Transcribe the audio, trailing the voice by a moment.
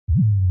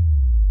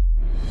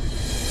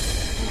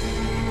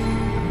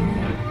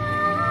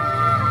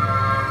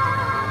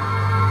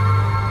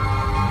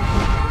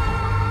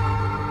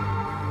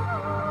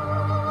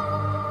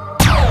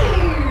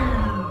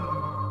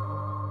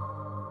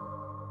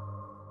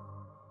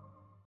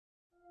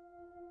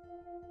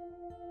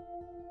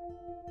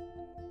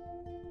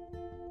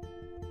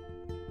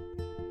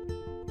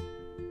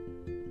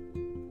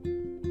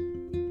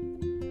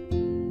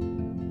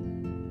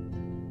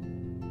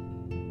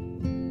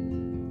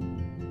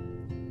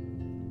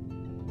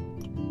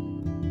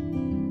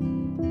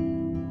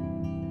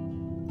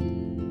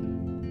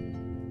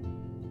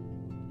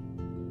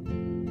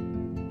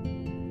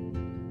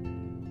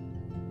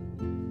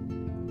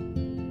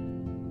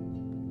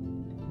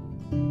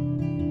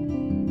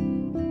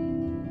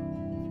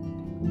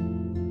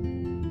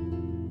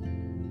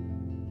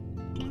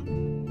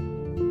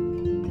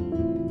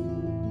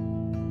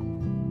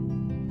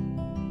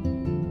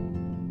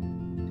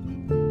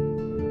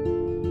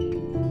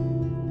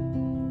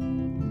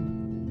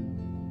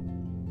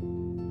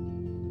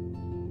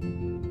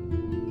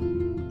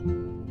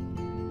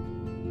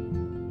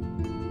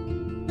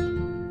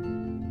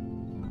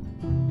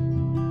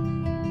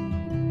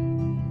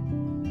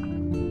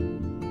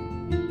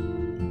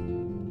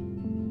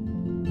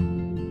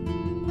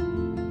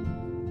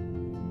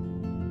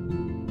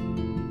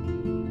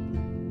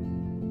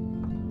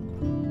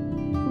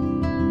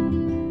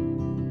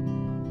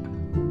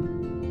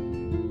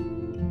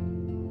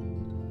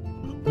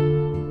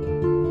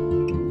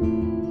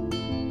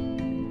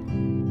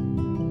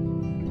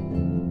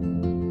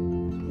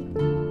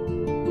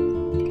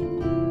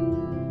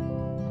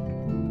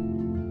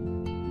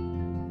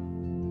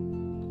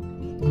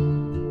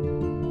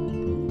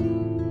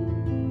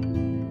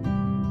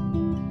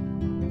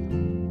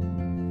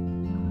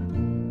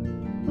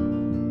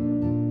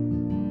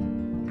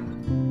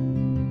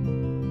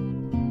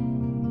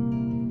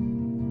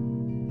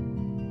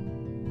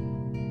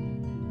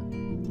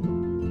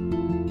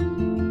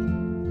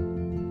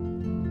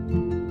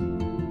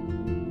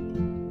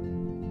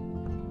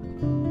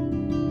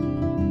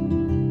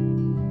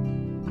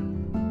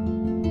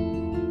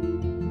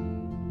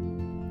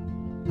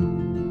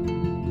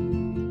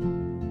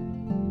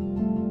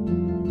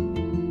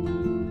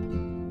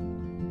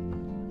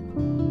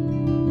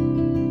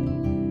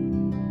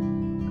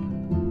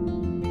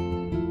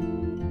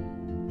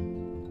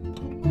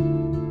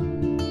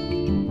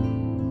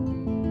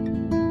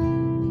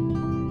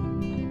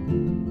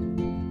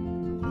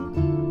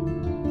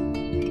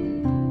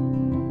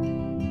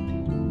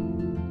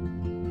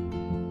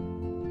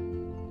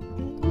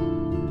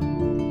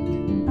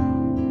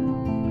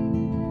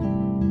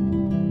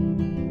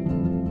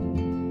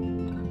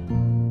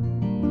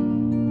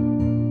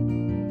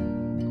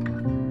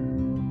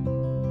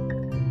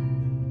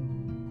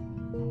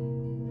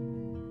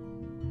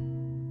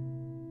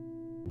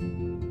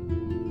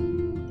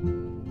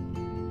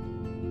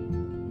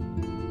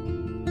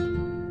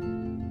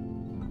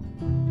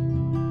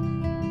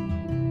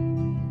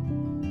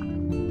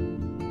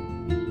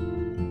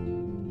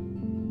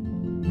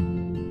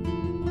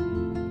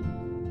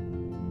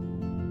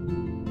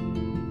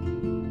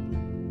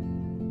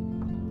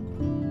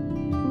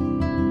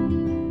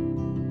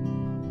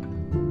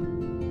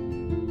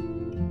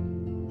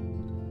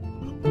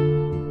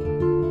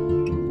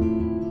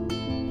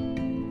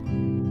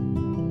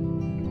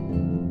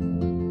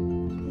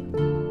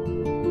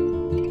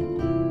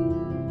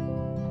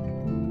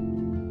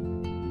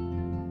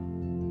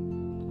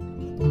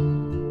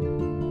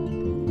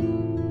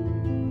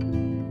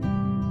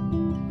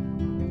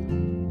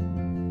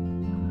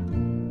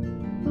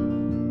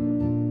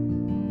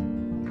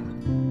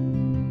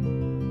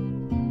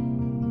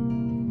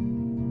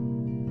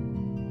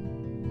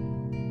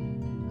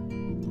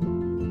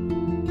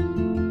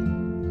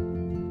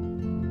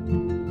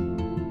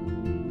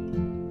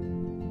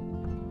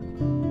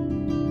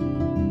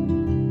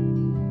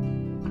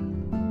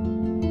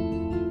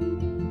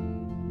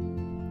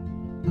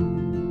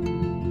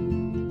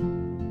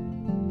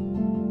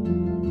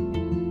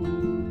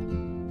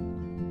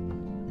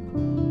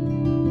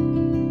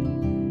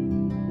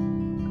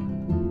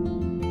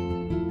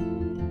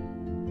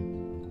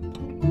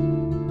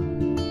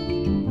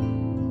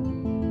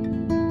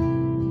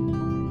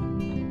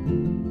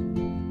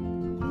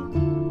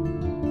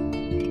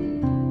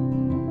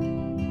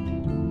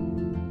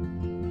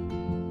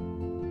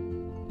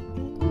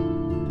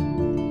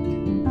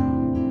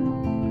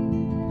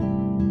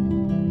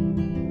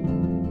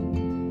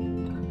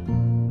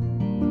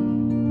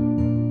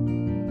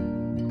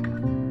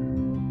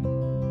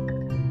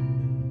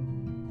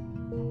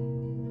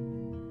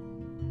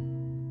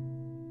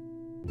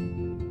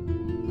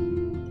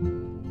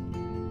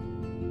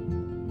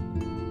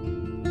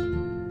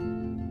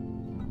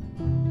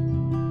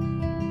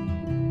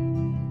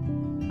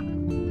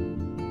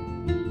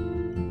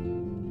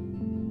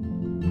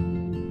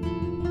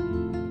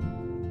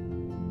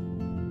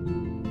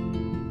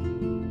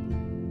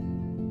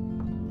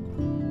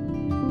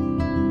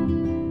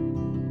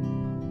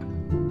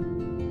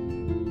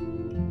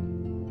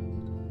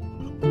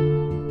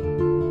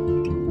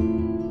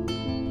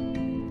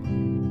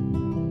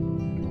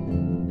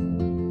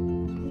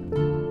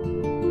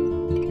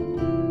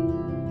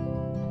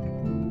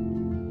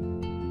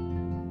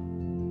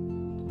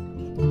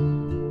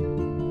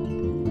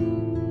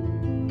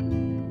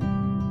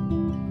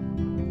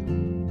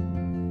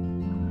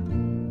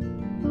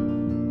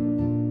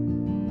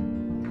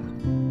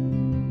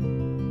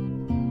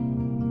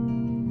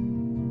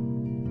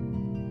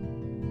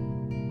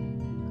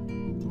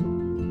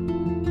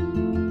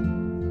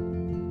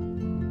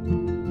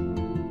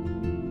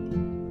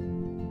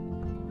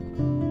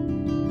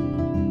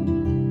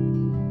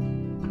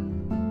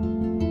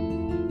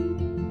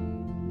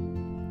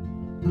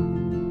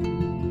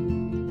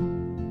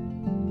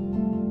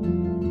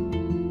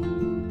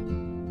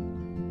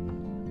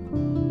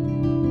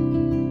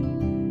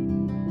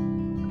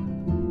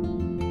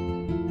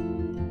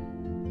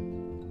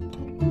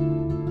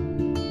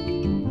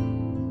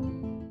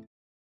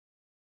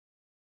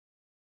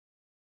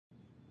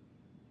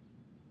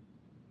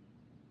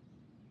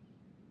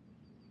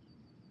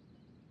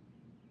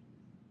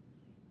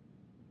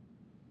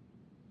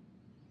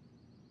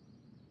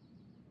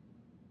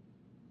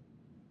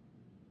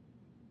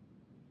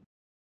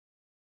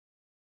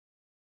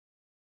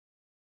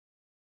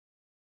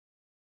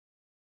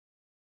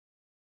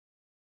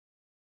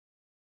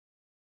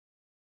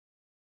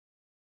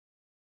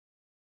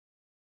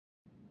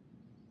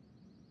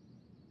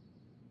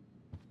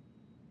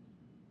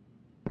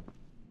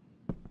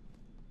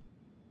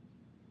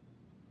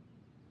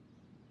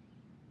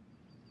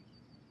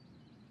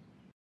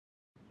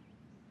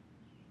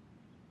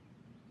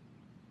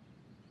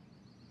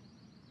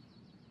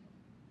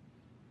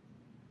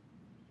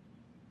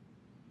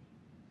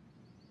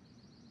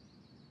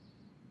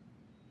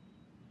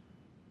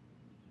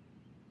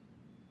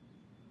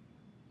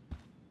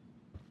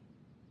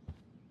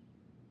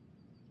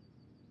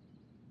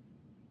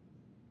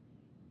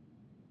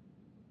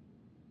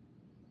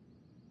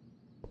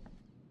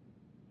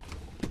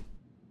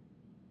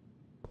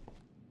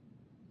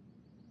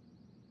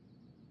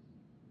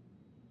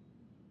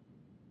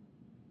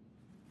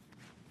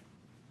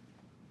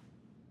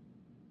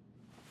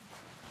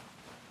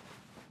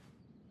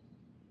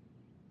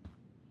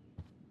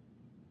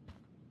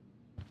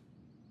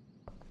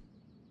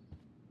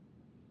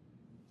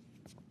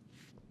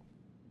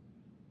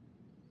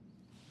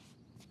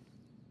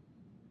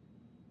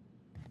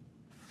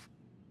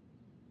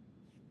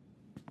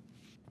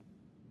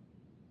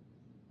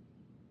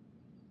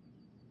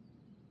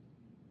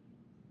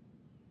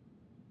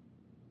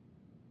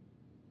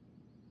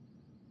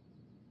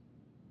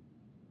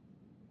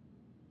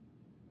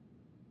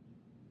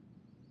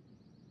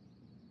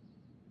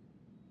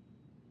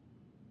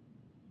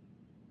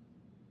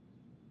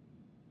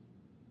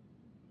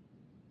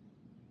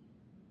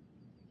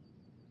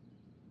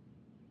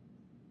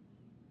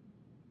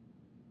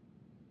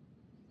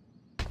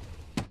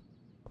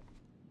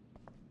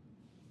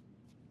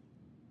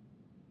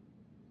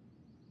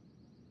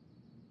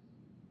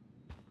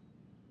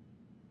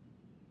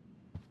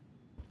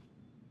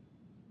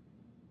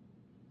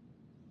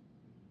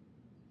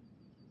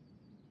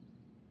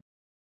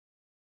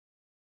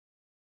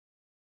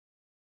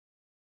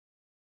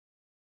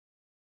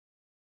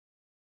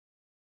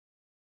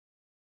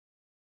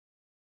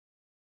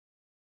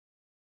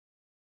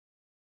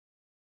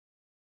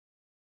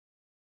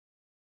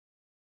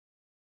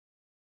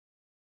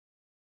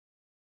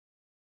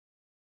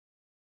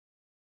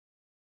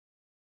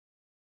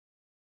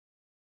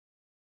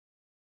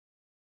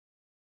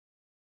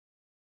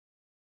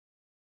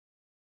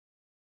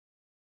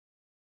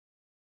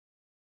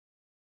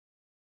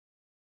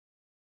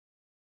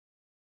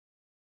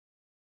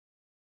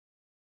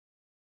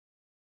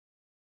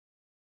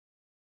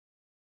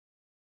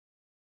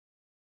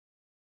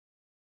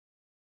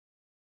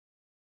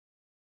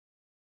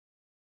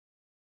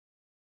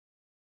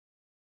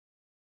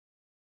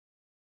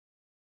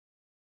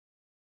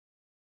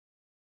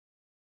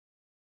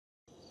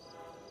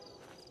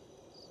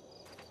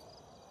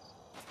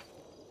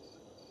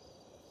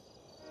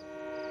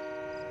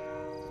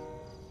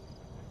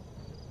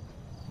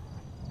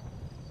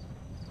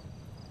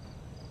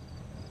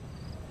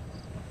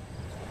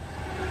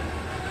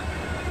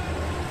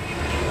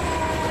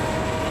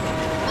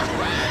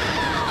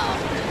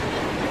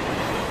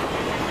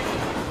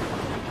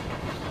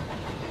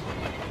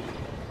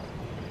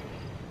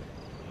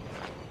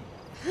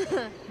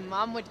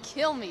Mom would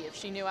kill me if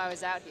she knew I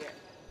was out here.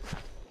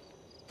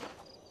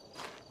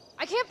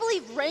 I can't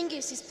believe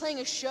Rengus is playing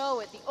a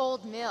show at the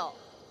old mill.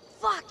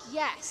 Fuck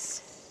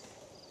yes!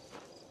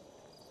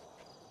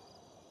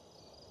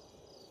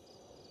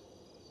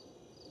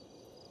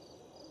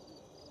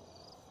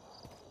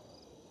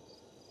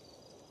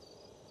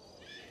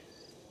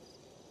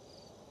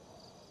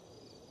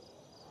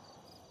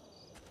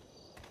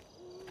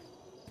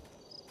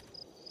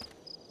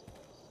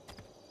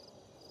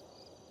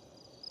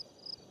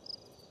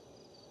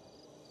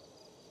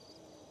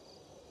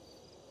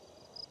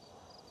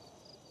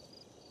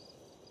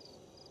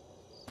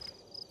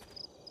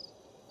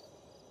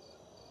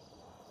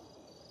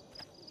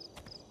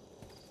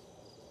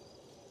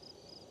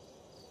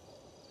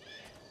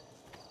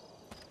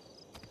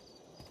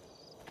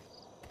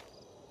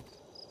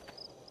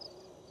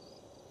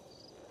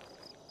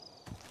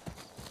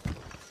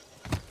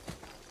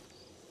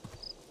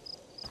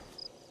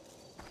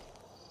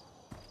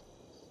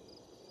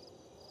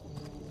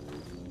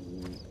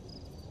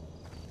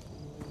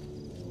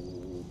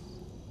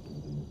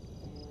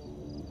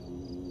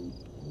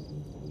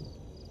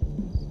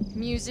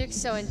 Music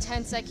so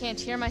intense I can't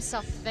hear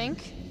myself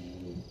think?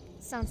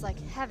 Sounds like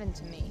heaven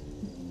to me.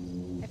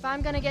 If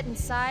I'm gonna get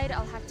inside,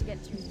 I'll have to get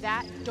through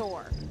that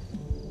door.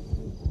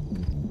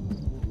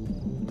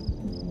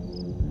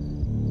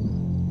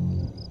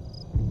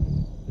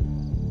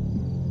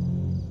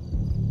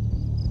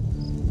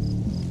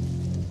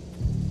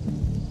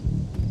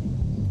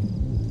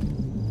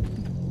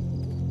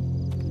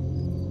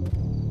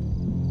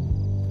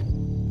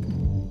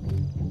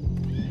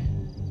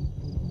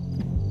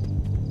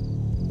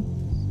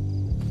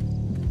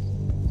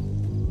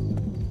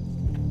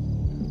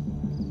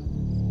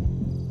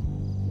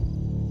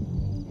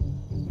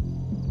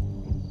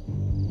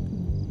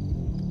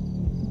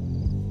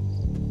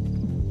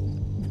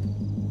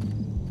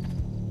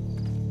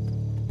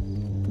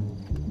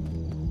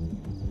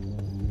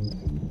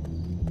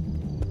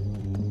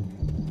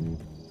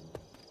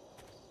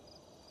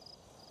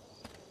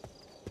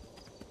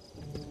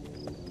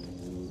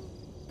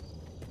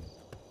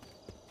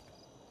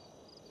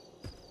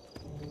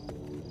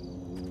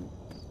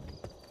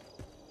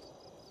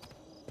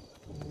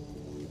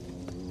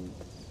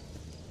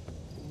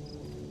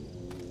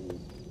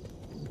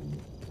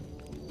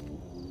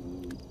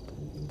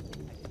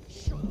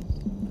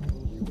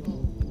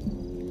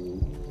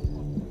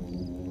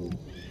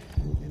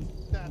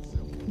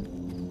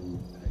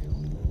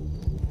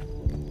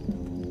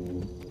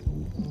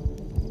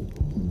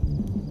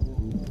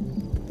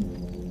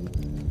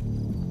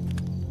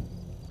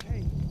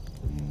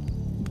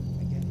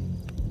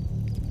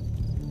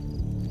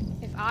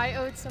 I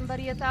owed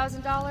somebody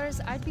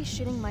 $1,000, I'd be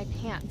shitting my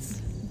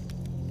pants.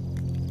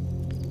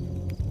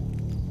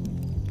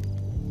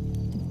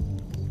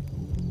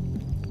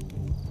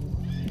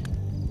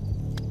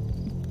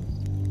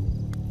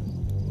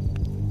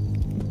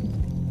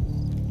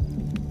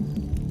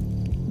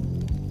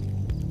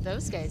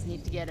 Those guys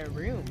need to get a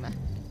room.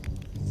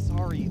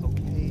 Sorry,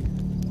 okay?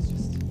 It's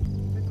just keep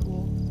it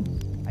cool.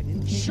 I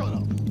didn't take— Shut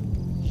up!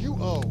 You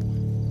owe.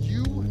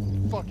 You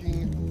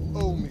fucking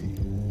owe me.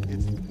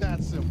 It's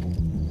that simple.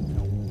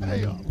 Now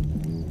pay up.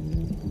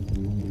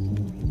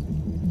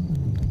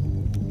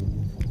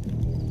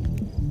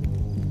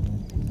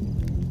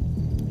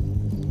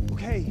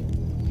 Okay,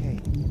 okay.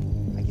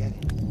 I get it.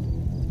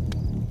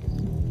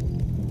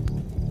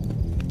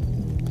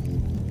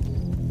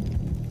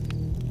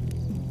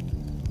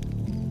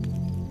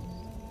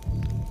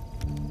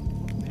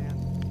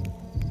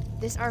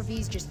 This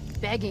RV's just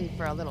begging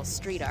for a little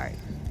street art.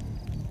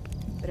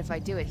 But if I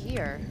do it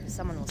here,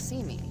 someone will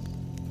see me.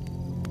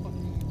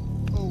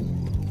 Oh.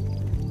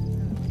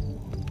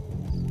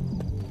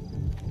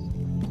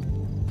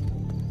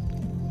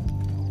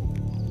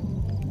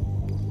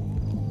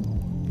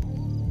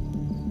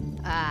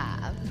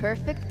 Ah,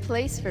 perfect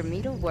place for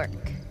me to work.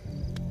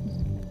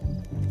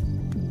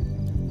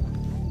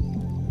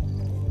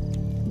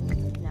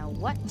 Now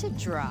what to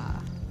draw?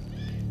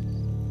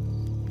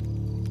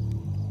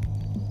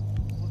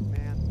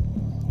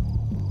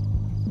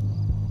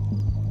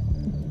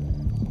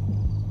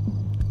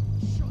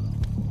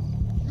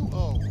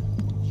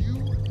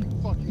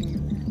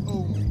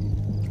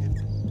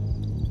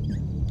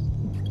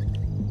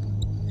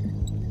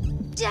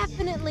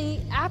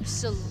 Definitely,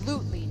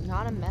 absolutely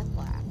not a meth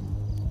lab.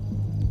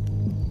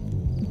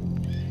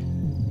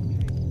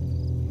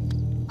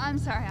 I'm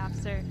sorry,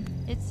 officer.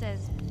 It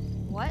says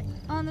what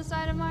on the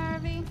side of my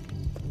RV?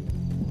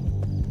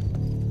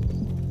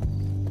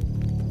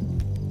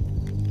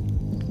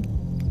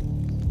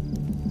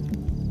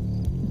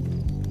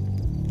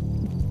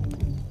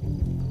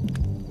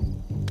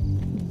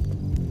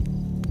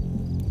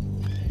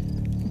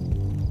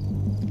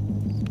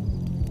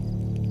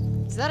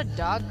 Is that a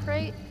dog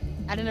crate?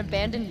 At an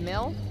abandoned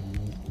mill?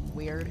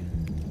 Weird.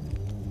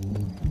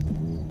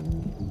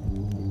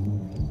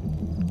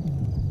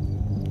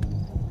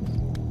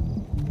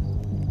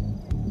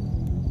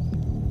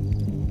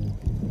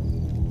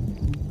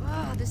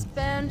 Ah, this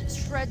band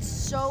shreds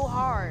so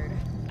hard.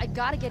 I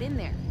gotta get in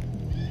there.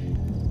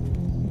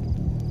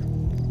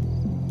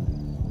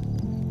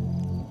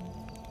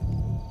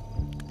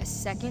 A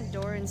second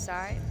door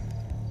inside?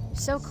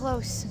 So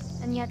close,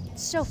 and yet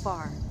so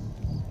far.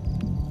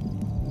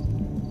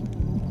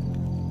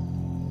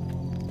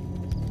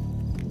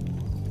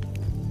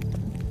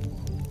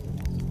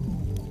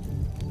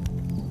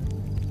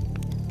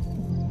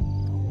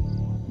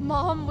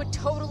 Mom would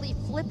totally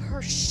flip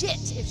her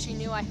shit if she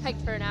knew I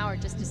hiked for an hour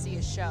just to see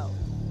a show.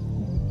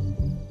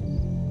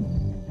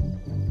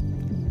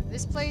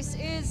 This place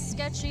is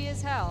sketchy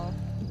as hell.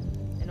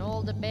 An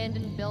old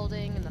abandoned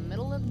building in the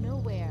middle of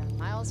nowhere,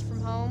 miles from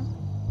home.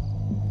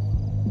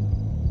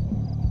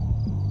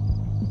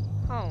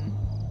 Home.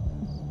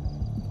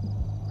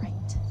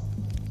 Right.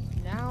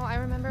 Now I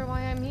remember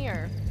why I'm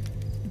here.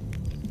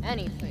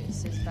 Any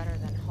place is better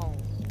than home.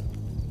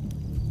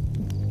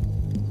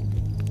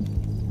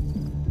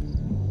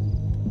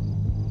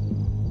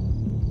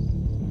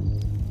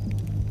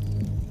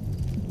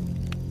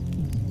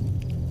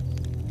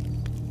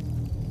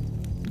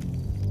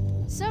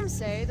 Some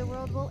say the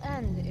world will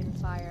end in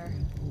fire.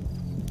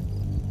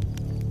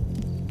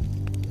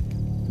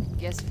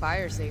 Guess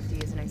fire safety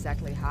isn't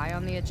exactly high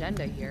on the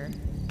agenda here.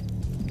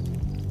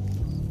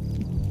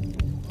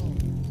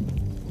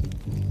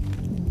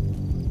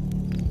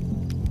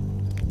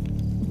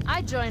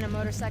 I'd join a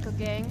motorcycle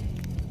gang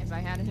if I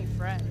had any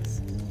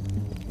friends.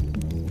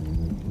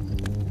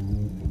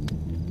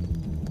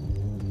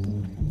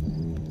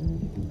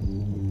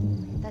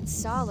 That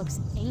saw looks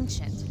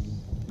ancient.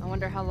 I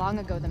wonder how long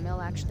ago the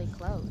mill actually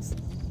closed.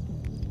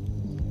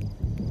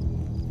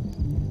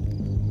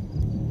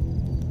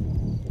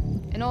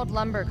 An old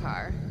lumber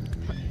car.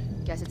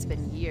 Guess it's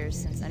been years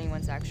since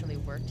anyone's actually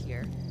worked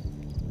here.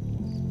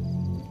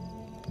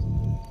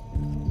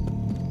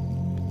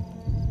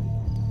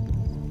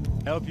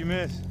 Help you,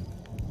 miss?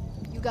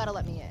 You gotta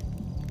let me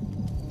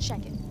in.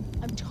 Check it.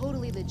 I'm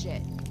totally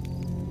legit.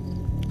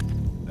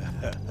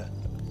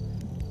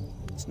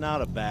 It's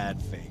not a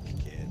bad fake,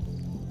 kid.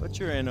 But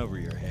you're in over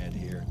your head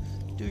here.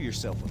 Do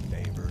yourself a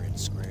favor and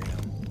scram.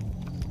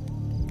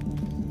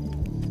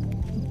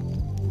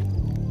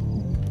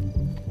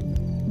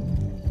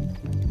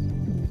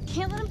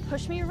 Can't let him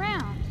push me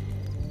around.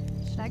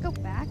 Should I go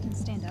back and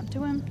stand up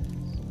to him?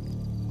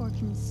 Or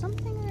can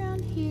something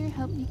around here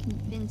help me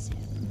convince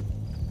him?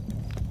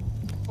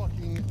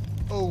 Fucking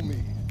owe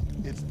me.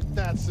 It's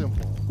that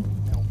simple.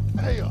 Now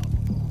pay up.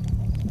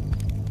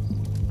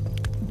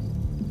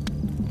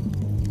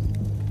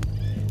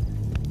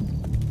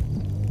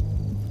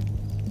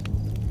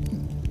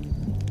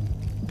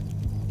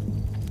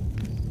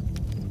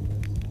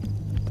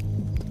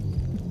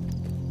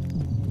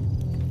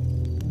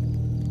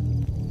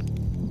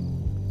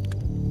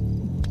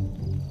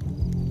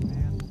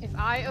 If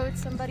I owed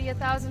somebody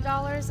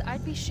 $1,000,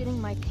 I'd be shitting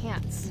my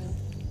pants.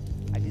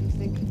 I didn't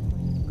think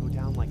it'd go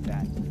down like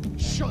that.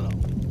 Shut up.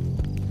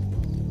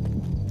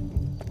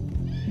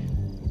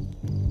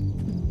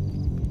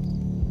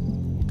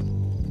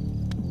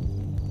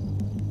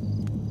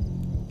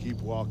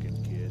 Keep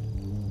walking, kid.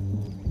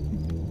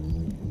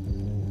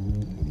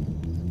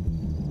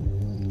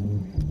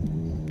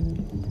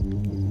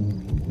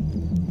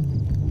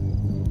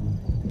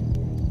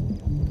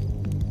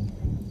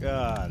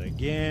 God,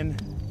 again?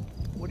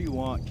 What do you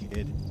want,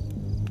 kid?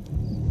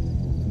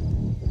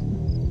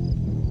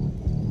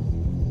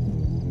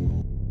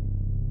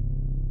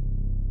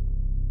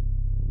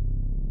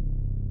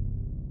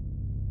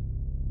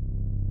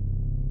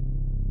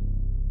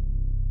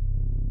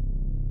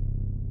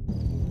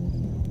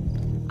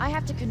 I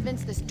have to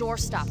convince this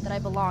doorstop that I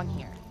belong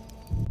here.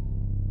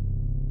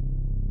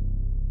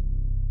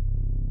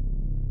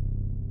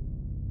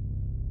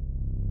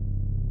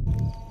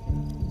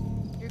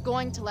 You're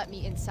going to let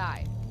me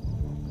inside.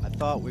 I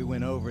thought we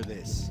went over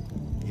this.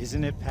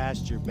 Isn't it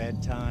past your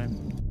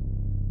bedtime?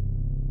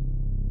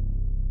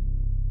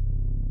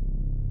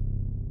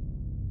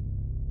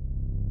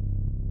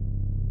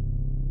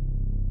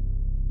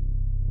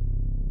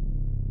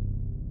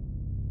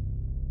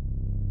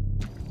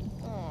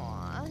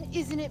 Aw,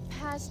 isn't it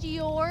past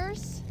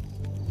yours?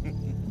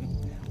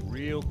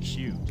 Real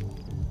cute.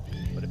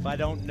 But if I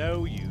don't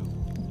know you,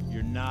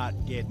 you're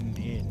not getting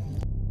in.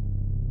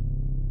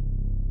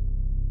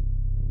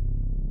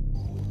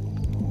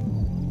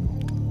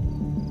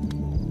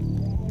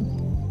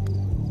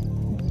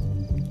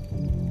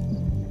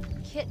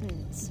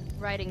 Kittens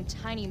riding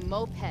tiny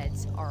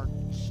mopeds are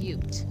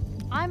cute.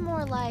 I'm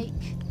more like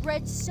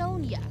Red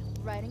Sonja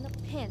riding a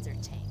panzer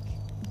tank.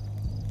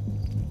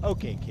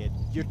 Okay, kid,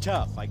 you're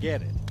tough, I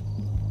get it.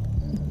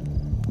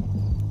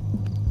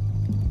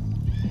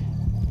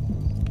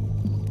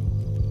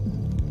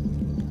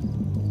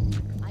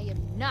 I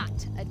am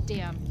not a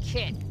damn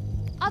kid.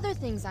 Other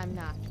things I'm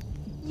not.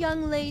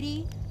 Young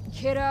lady,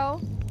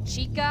 kiddo,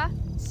 chica,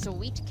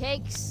 sweet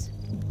cakes.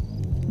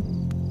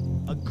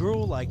 A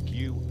girl like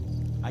you,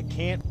 I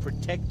can't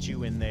protect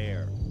you in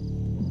there.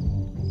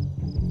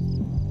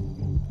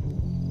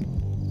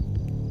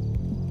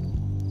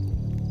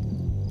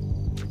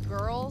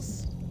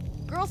 Girls?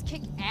 Girls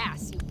kick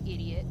ass, you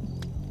idiot.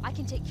 I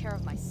can take care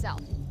of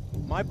myself.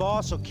 My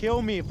boss will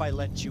kill me if I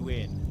let you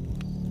in.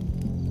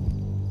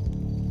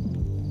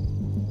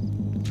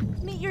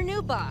 Meet your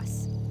new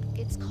boss.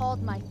 It's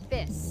called my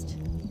fist.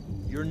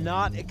 You're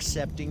not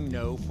accepting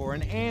no for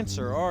an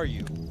answer, are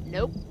you?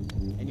 Nope.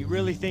 And you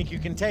really think you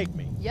can take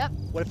me? Yep.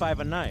 What if I have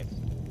a knife?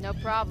 No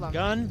problem.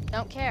 Gun?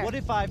 Don't care. What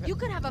if I've... You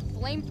could have a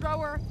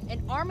flamethrower,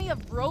 an army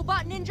of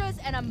robot ninjas,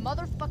 and a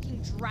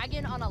motherfucking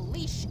dragon on a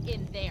leash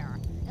in there.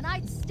 And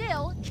I'd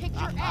still kick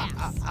your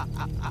ass.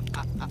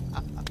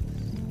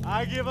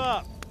 I give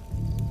up.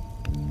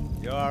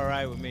 You're all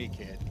right with me,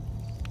 kid.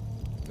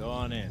 Go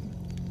on in.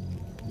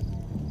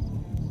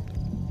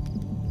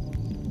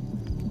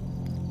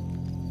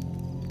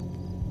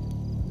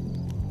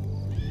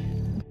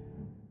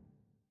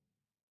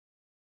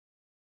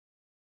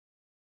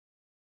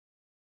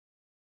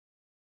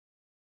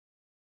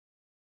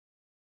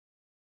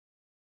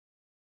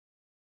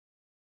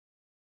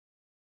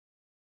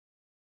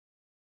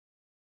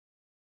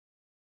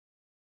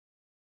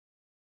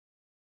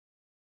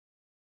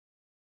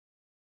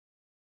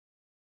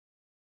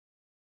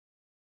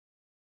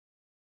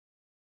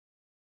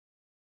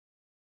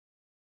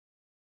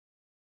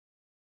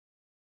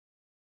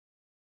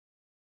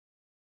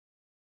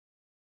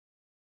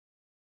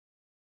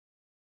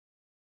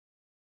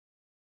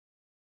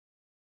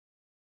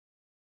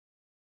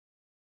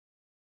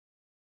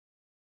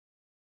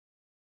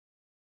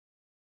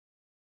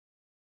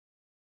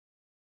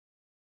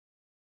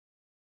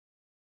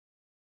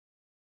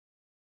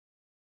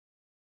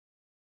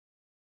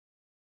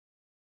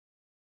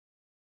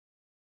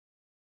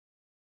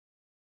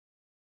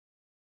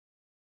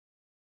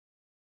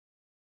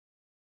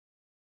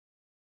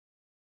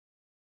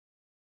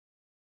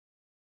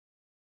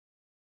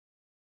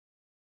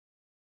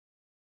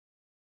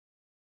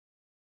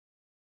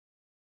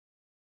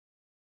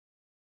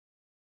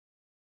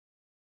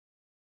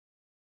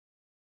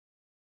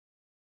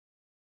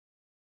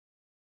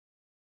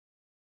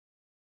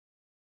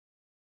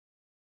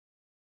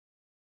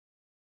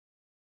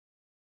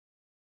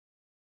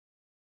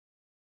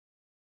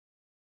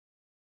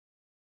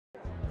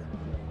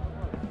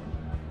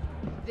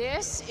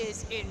 This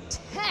is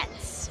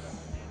intense.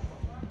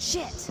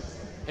 Shit.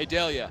 Hey,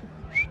 Dahlia.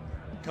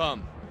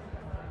 Come.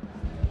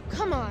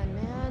 Come on,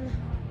 man.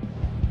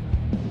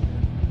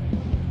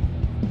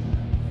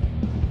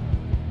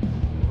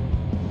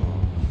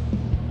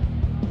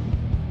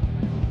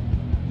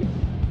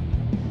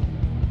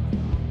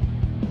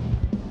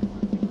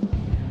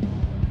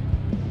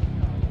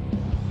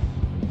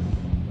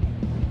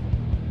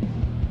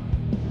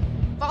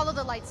 Follow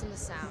the lights and the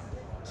sound.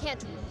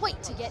 Can't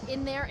wait to get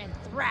in there and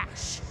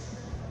thrash.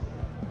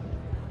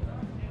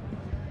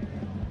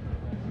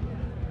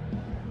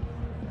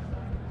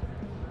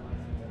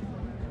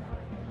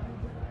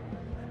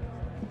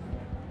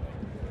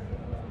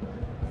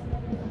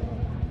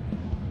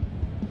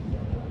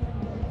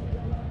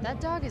 That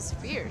dog is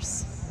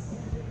fierce.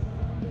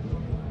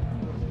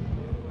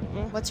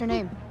 What's her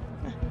name?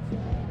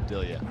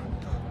 Dahlia.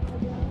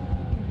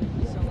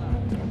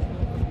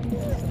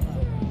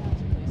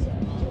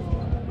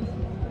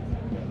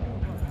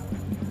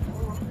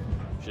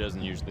 She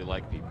doesn't usually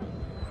like people.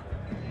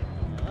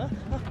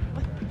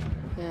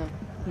 Yeah,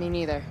 me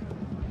neither.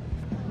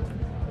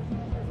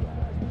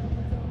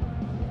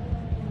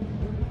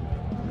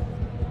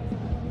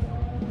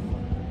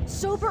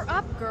 Sober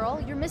up,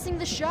 girl. You're missing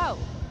the show.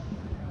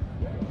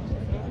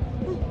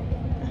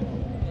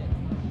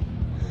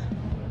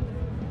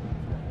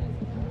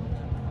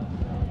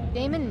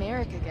 Damon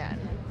Merrick again.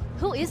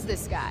 Who is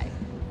this guy?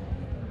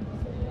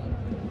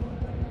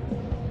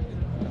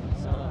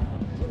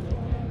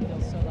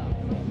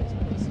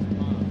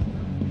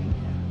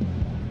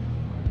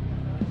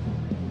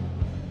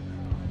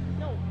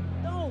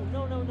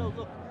 No,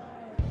 look.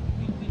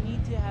 We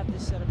need to have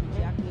this set up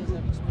exactly as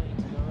I've explained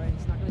to you, alright?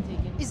 It's not gonna take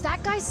any... Is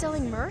that guy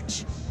selling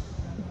merch?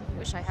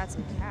 Wish I had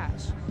some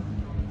cash.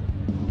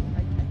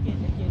 I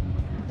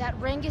can't. That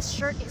Rangus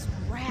shirt is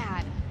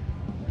rad.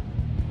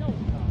 No,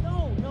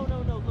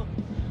 look.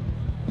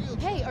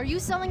 Hey, are you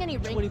selling any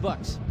ring?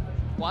 $20.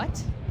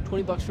 What?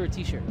 $20 for a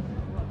t-shirt.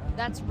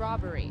 That's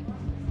robbery.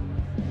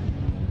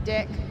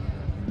 Dick.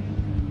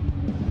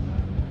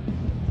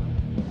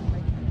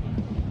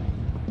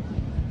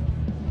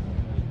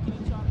 Can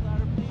you talk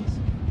louder, please?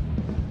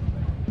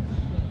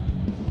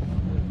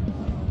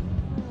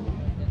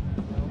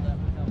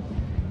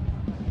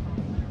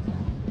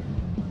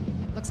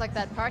 Looks like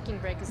that parking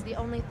brake is the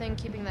only thing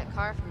keeping that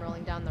car from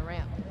rolling down the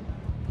ramp.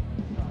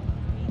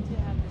 We need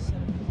to have this set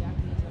up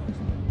exactly as I've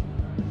explained to you.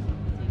 It's not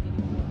gonna take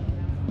any more than an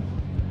hour.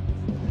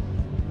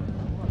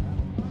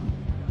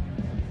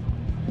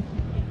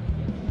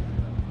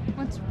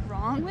 What's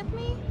wrong with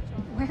me?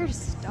 Where to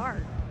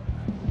start?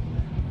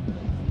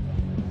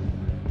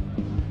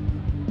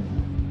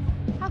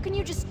 How can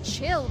you just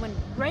chill when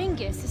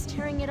Rangus is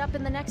tearing it up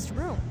in the next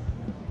room?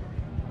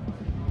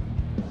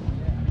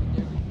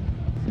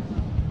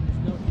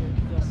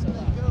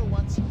 Let go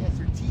once you get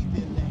your teeth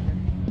in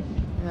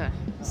there. Ugh,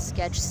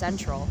 sketch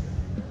central.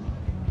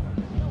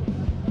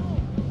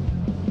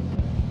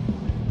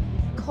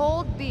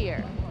 cold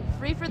beer.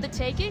 Free for the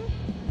taking?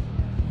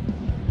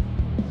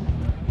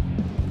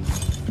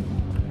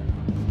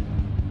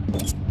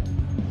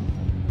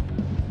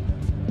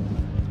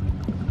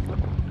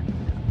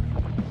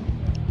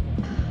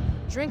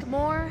 Drink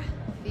more,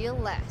 feel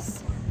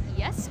less.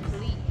 Yes,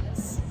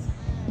 please.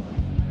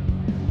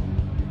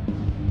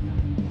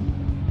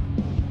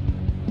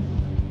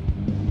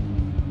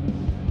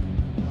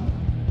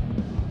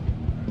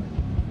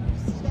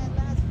 See that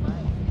last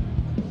fight?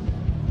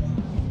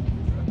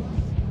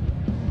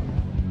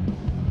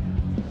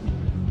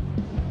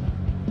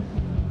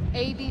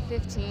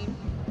 AB-15,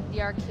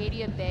 the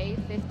Arcadia Bay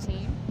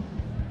 15.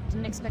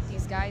 Didn't expect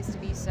these guys to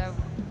be so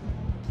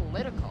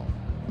political.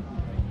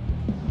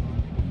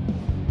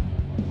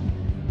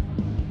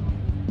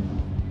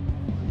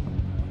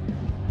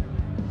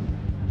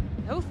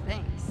 No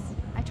thanks.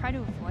 I try to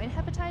avoid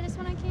hepatitis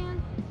when I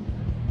can.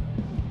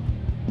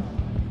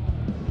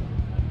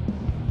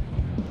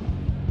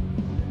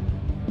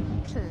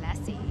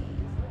 Classy.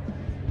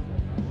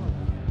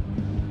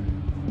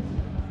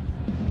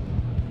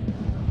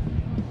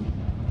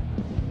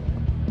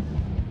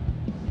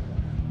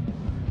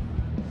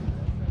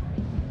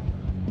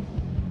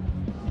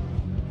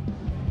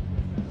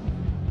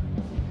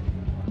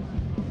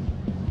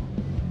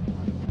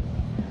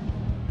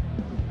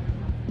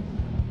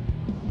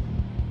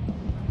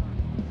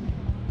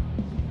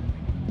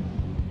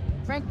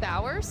 Frank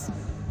Bowers?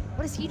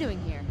 What is he doing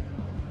here?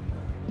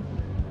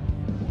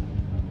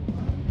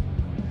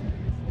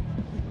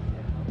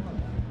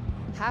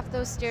 Half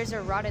those stairs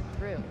are rotted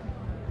through.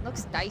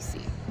 Looks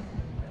dicey.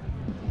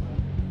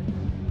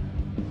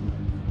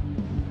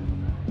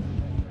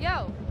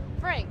 Yo,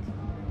 Frank.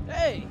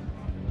 Hey!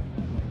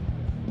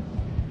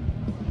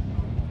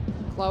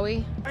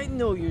 Chloe? I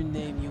know your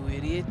name, you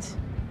idiot.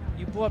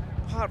 You bought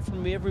pot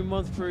from me every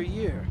month for a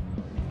year.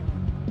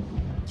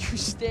 You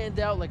stand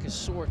out like a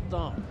sore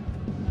thumb.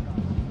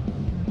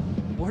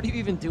 What are you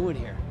even doing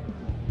here?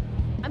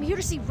 I'm here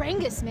to see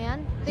Rangus,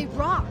 man. They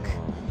rock.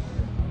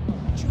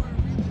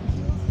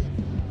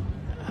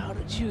 How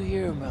did you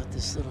hear about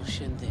this little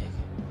shindig?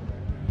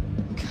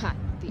 God,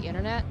 the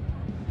internet?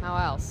 How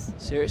else?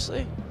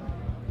 Seriously?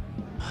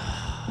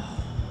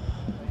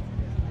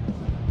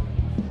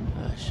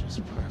 That's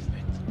just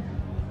perfect.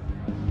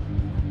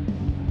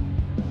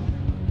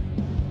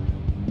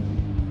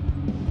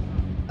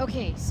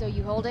 Okay, so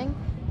you holding?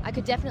 I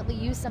could definitely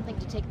use something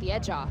to take the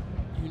edge off.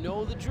 You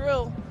know the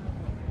drill.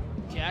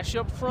 Cash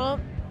up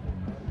front,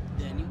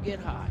 then you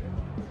get high.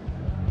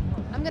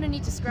 I'm gonna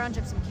need to scrounge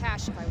up some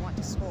cash if I want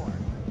to score.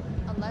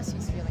 Unless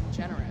he's feeling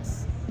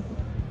generous.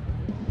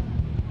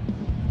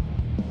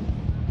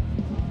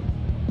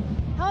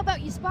 How about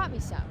you spot me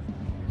some?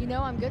 You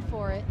know I'm good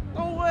for it.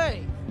 No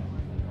way!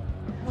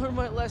 I learned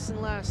my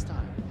lesson last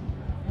time.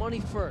 Money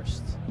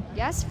first.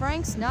 Guess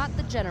Frank's not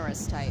the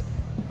generous type.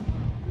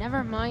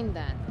 Never mind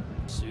then.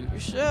 Suit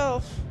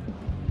yourself.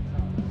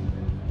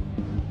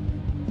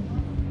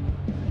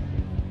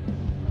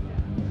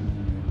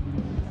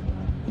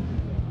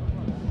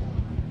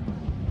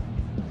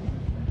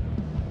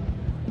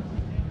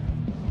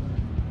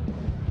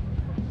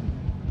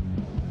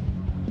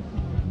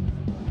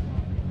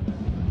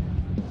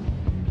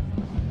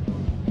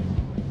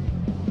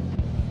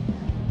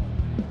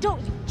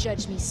 Don't you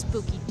judge me,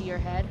 spooky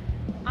deerhead.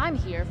 I'm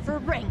here for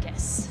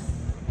Rangus.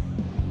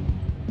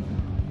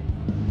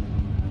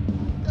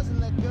 Doesn't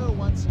let go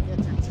once she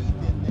gets her teeth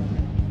in there.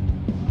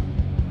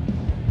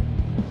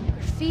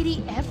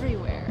 Graffiti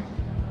everywhere.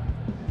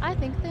 I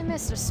think they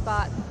missed a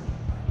spot.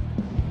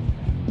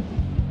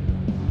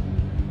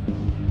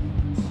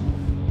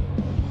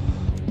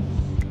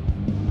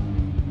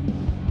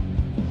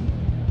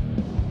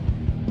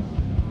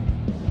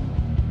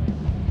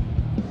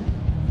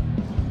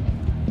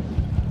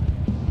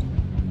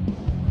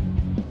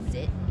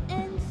 Sit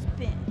and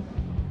spin.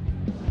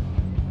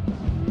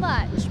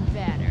 Much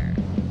better.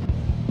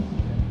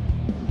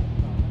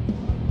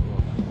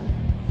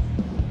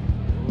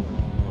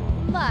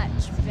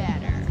 Much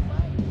better.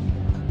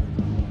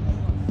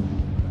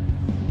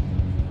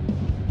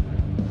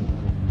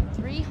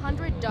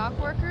 Dock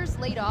workers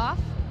laid off?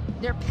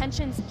 Their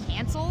pensions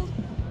canceled?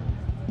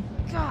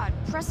 God,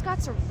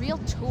 Prescott's a real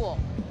tool.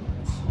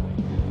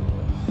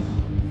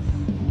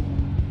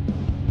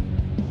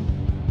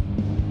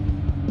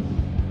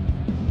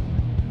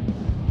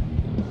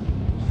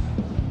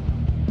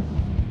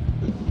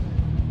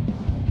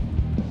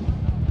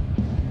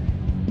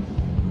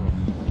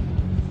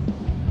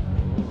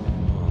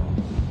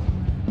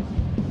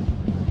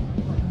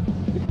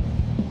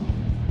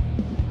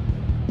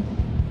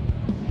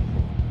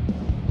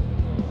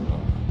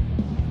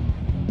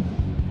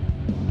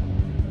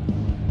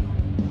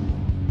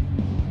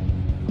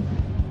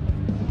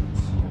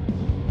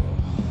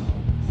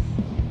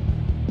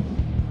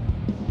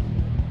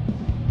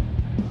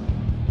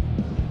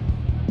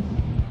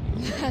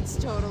 That's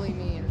totally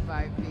me in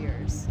 5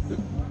 beers.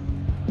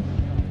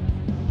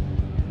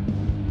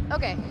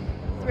 Okay,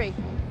 3.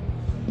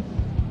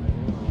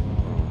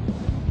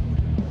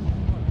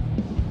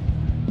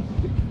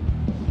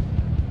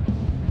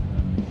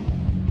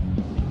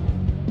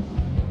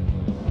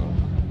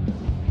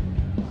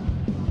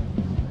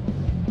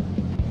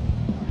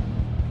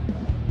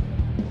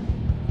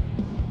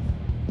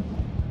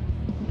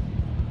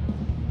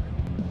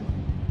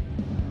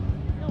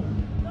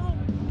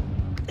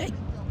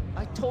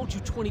 owed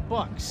you 20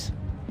 bucks.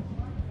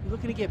 You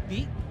looking to get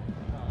beat?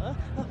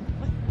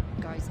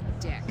 Guy's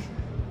a dick.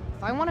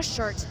 If I want a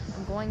shirt,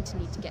 I'm going to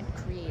need to get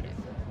creative.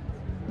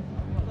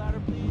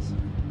 Louder, please.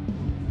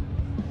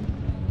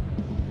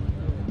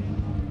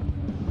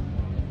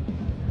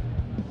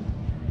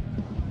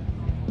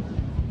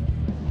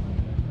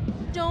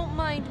 Don't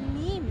mind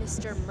me,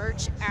 Mr.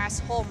 Merch,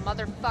 asshole,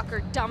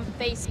 motherfucker, dumb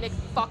face,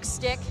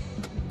 McFuckstick.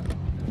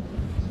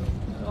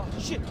 Oh,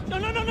 shit. No,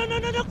 no, no, no, no,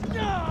 no, no!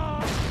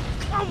 No!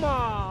 Come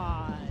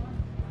on!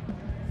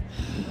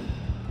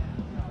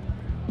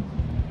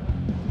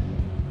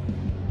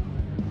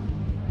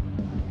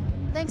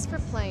 Thanks for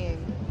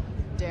playing,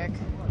 dick.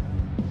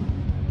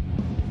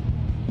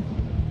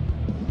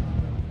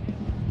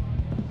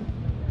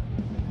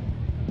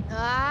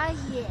 Ah,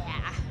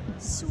 yeah.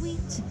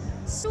 Sweet,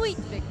 sweet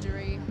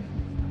victory.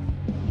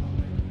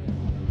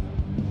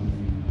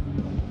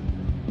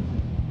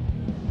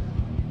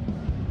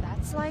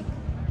 That's like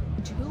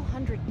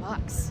 200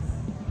 bucks.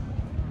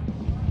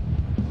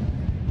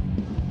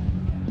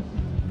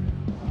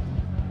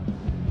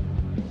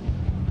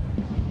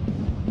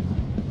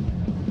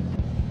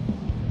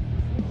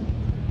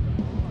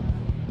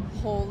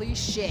 Holy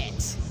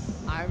shit,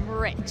 I'm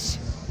rich.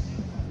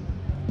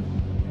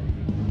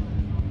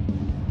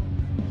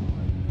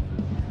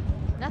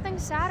 Nothing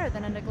sadder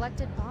than a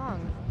neglected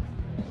bong.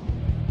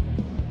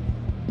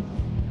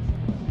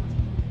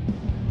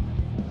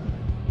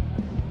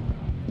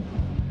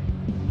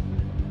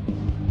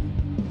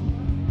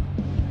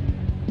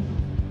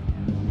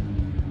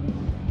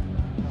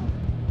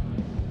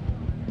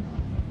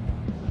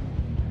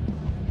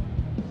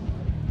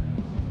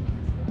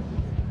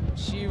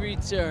 She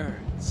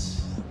returns.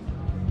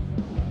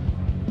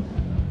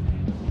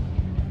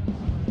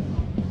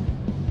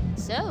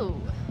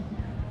 So,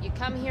 you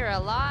come here a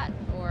lot,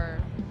 or?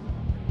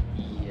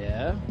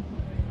 Yeah?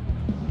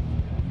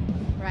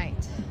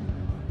 Right.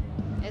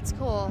 It's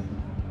cool.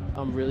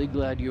 I'm really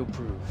glad you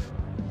approve.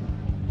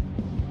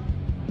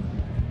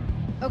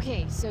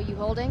 Okay, so you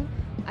holding?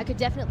 I could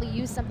definitely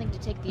use something to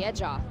take the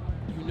edge off.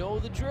 You know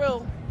the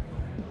drill.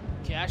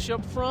 Cash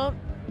up front,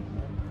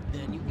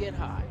 then you get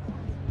high.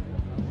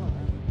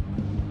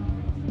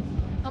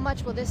 How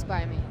much will this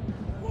buy me?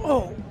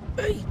 Whoa!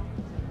 Hey!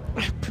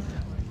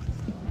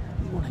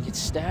 You wanna get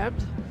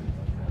stabbed?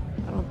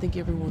 I don't think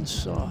everyone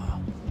saw.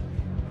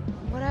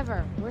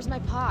 Whatever. Where's my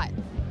pot?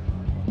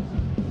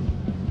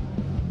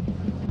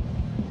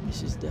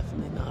 This is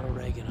definitely not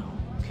oregano,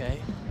 okay?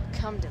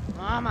 Come to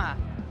mama.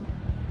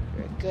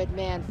 You're a good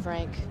man,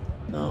 Frank.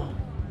 No,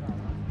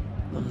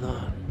 I'm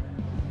not.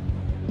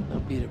 I'll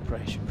beat a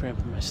price. You're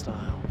cramping my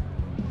style.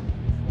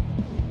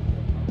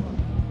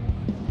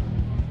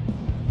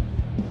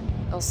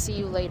 I'll see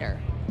you later.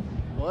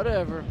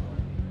 Whatever.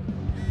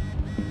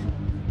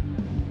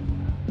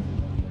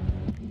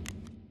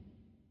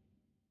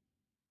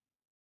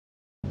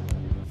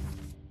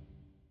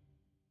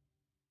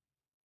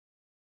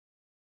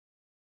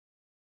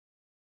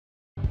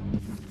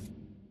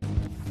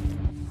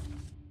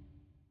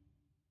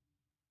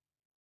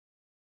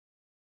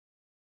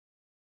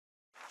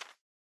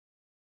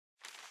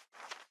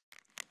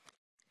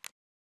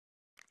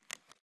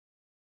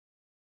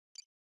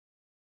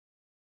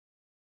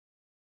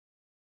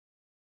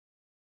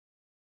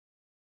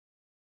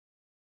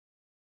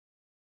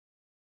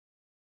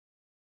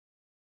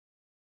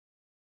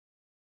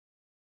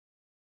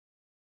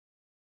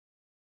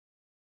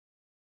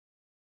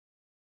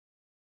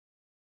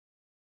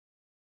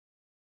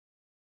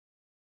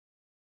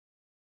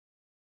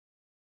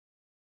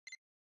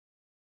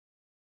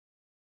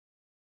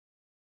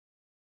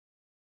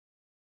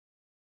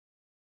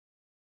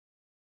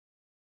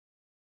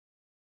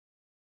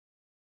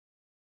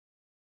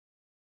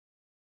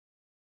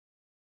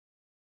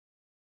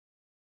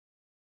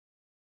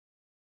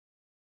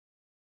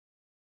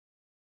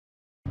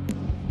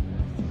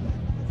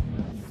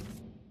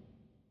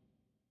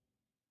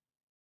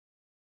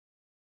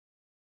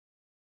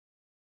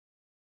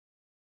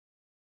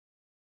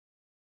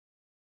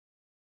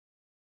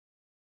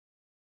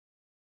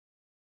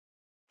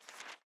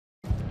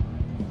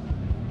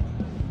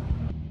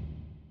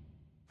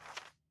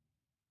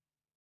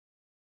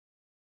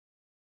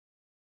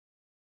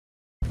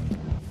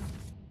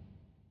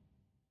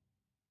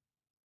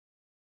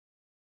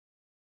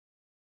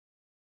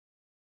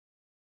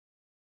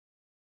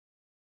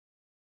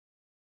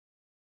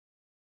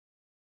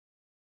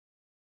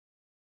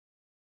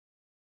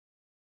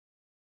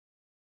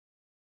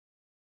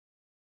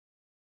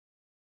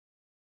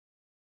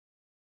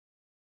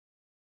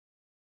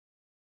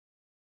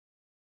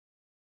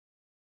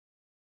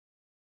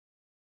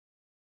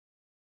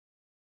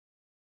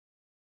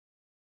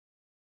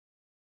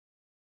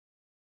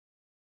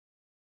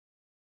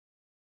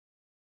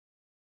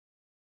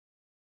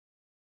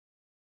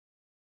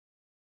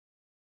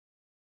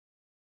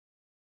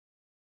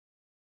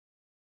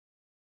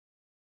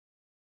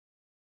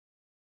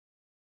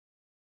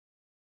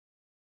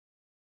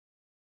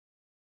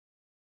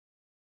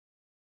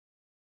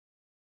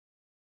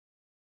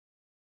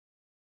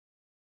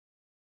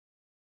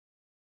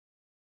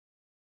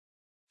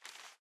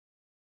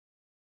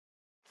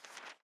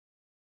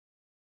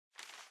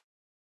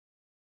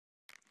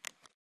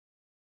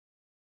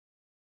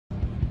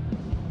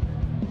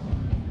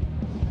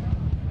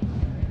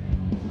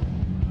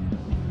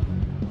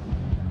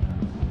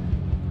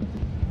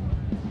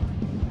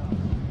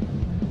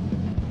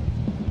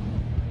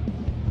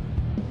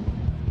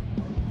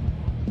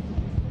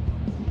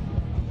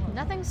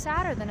 Nothing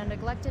sadder than a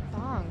neglected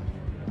bong.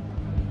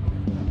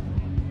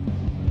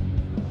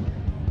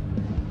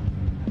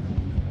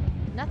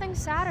 Nothing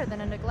sadder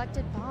than a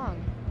neglected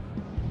bong.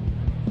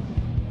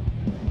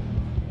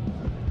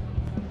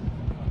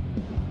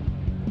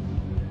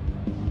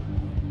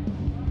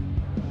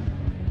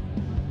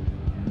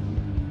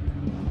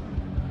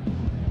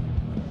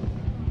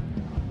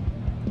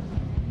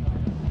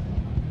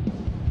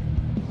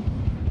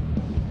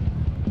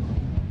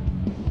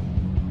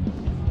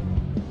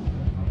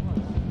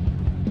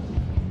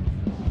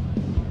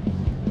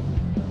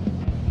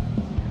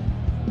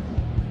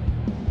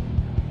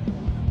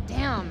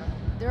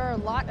 There are a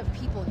lot of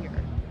people here.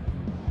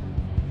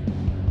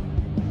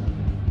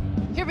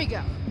 Here we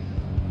go.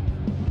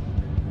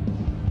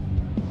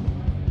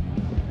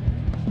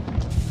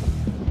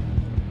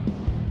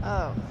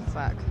 Oh,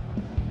 fuck.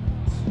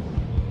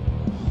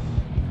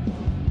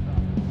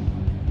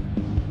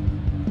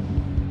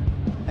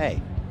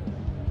 Hey,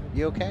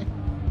 you okay?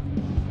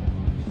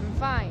 I'm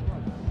fine.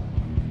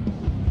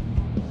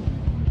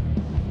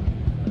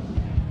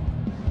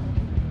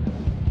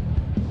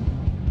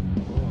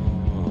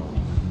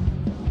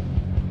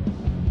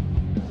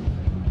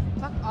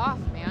 Fuck off,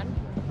 man.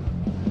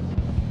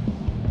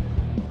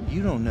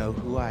 You don't know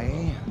who I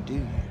am, do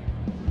you?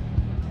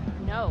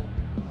 No,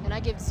 and I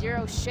give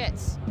zero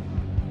shits.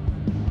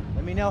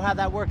 Let me know how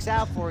that works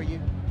out for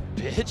you.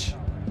 Bitch.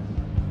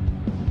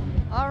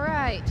 All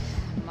right,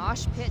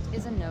 mosh pit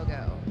is a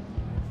no-go.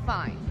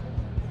 Fine.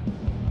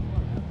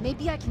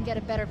 Maybe I can get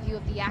a better view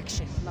of the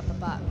action from up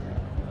above.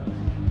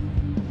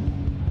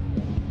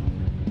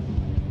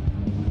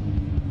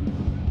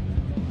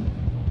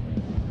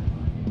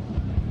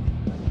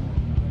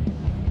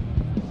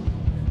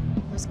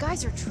 Those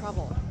guys are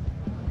trouble.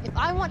 If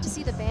I want to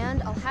see the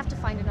band, I'll have to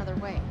find another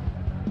way.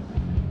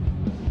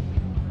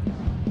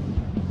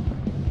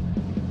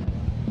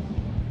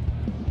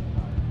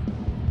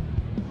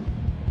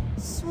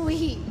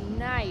 Sweet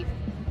knife.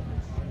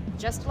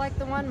 Just like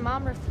the one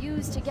Mom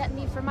refused to get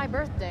me for my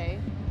birthday.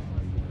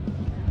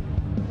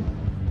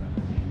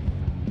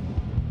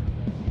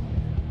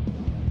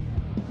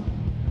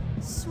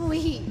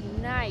 Sweet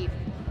knife.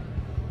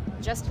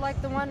 Just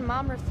like the one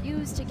Mom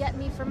refused to get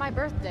me for my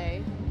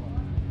birthday.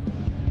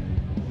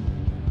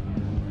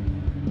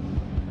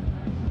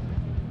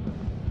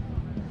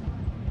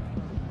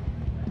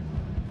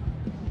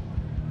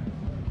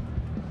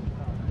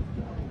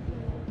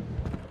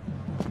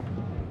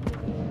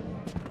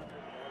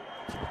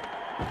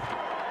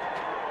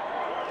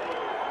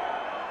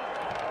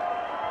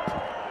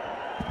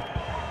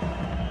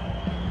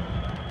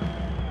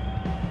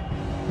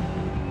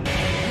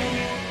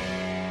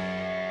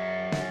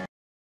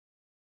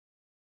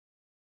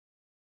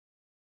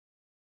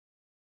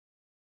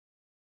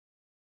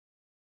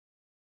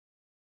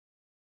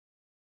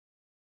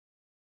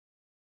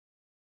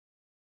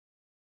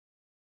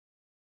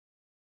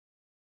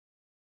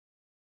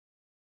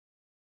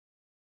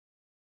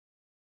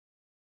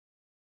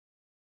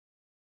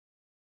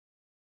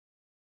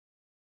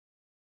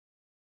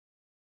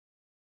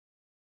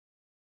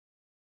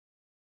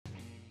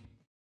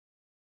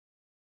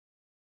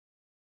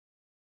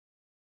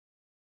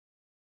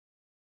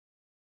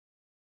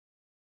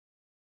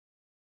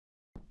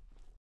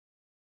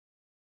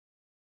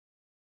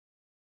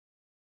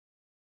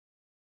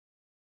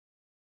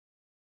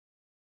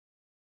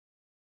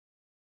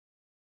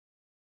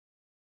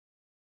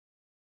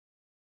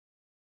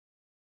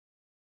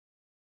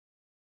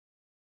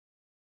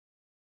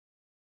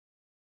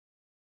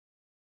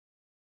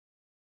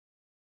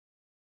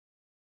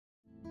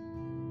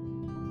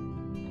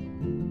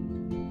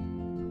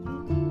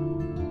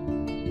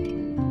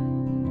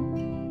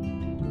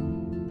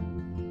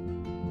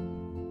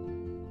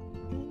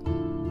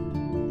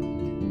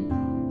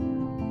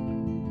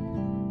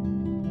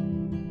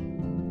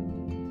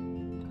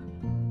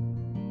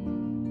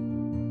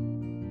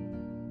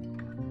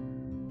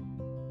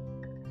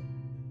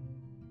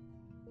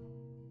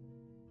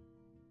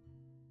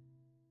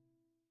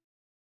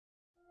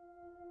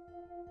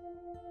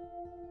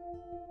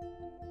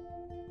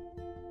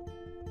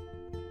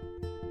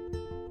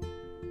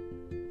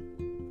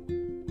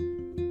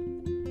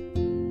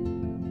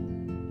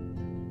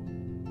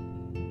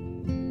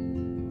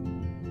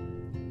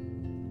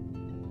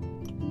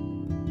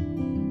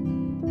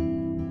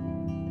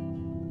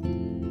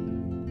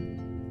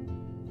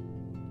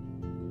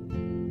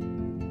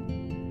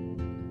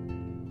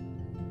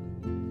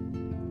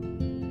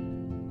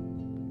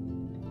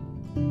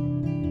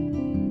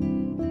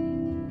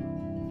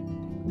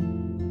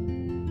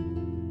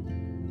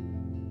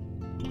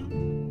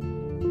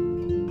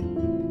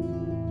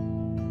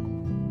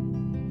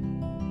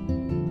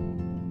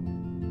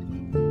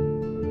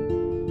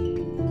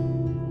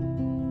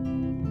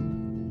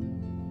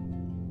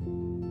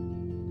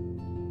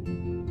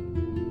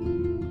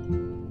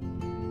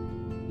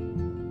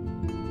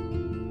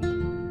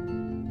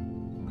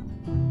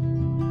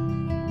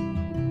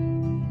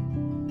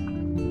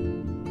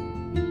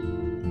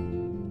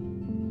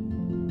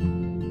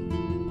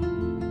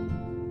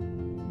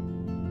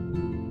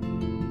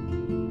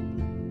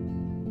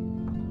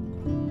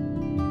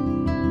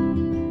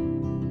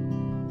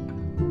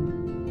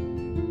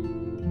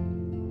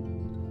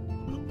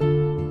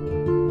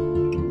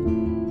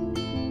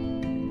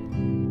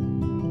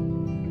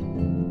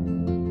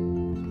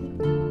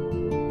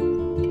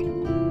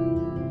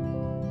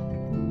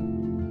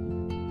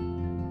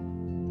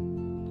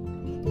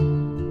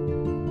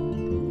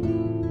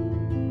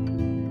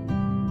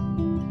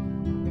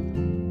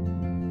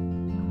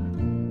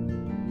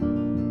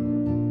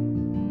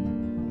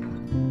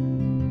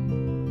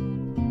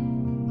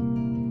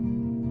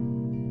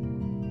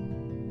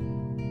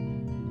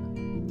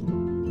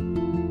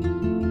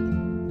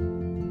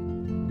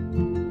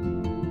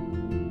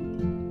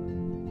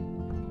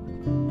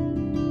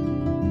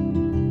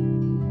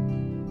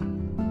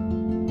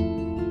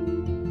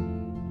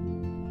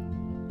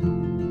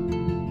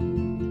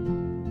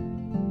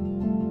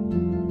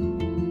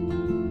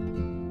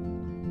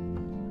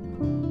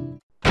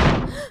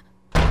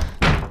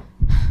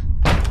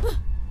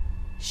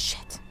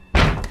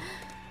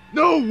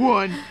 No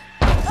one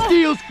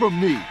steals from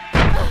me!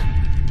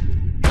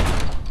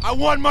 I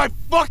want my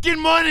fucking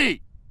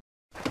money!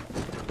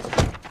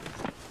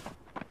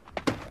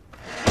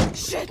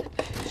 Shit!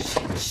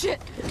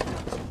 Shit!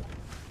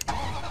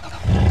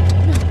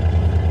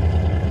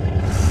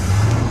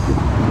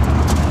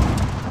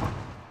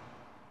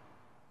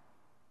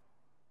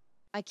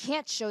 I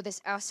can't show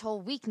this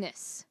asshole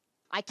weakness.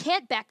 I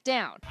can't back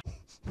down.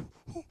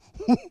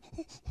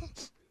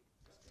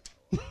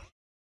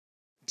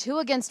 2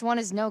 against 1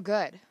 is no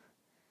good.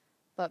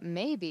 But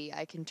maybe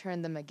I can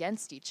turn them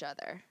against each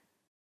other.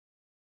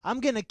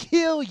 I'm gonna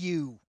kill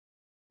you!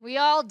 We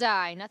all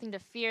die, nothing to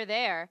fear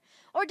there.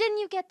 Or didn't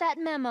you get that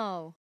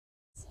memo?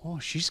 Oh,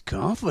 she's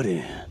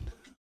confident.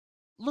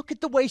 Look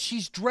at the way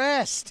she's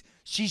dressed!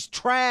 She's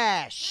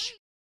trash!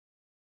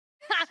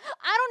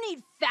 I don't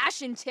need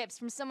fashion tips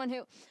from someone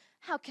who,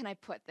 how can I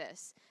put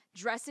this,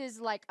 dresses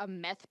like a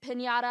meth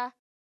pinata?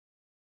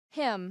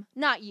 Him,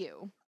 not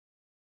you.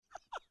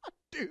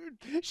 Dude,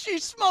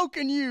 she's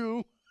smoking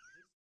you.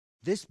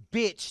 This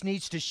bitch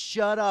needs to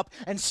shut up,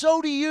 and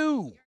so do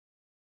you!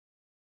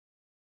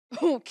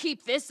 Oh,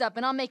 keep this up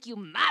and I'll make you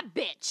my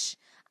bitch.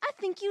 I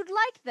think you'd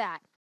like that.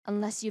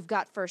 Unless you've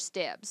got first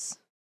dibs.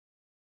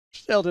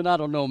 Sheldon, I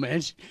don't know,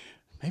 man.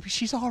 Maybe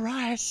she's all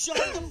right.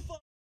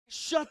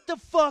 Shut the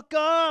fuck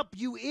up,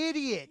 you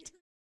idiot!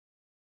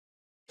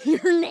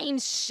 Your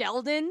name's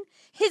Sheldon?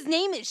 His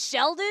name is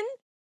Sheldon?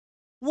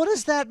 What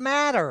does that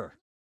matter?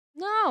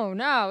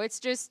 No, it's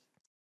just...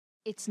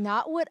 It's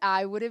not what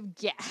I would have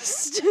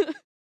guessed.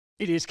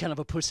 It is kind of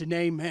a pussy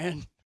name,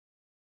 man.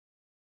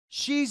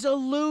 She's a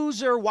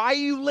loser. Why are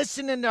you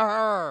listening to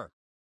her?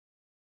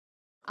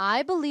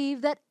 I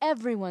believe that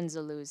everyone's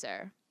a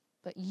loser.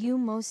 But you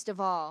most of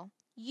all.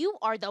 You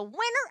are the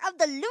winner of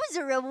the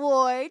Loser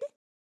Award.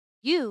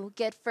 You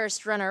get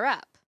first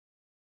runner-up.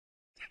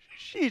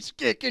 She's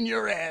kicking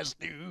your ass,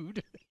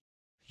 dude.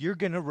 You're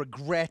gonna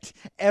regret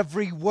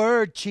every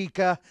word,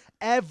 Chica.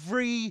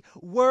 Every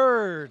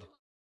word.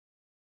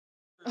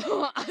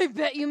 I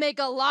bet you make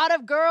a lot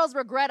of girls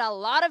regret a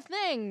lot of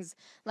things,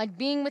 like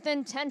being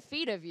within 10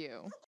 feet of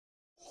you.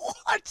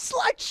 What's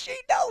like she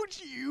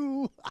knows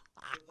you?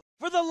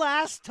 For the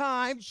last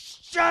time,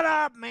 shut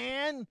up,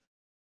 man!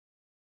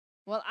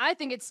 Well, I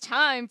think it's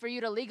time for you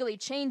to legally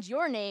change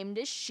your name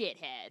to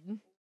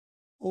Shithead.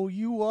 Oh,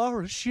 you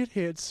are a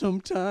shithead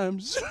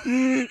sometimes.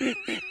 Damn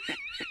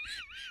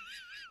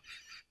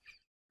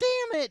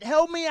it,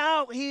 help me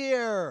out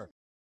here!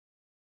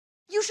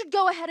 You should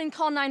go ahead and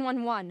call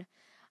 911.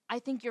 I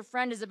think your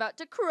friend is about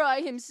to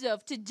cry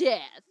himself to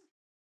death.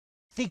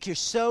 Think you're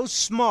so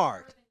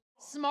smart.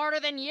 Smarter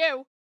than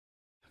you.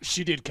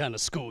 She did kind of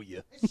school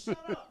you.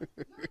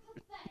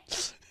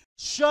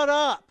 Shut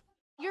up!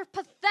 You're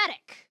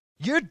pathetic.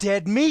 You're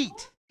dead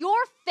meat! Your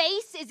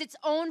face is its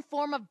own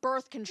form of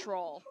birth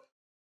control.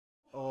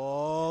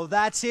 Oh,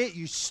 that's it,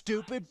 you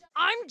stupid...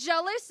 I'm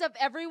jealous of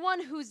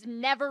everyone who's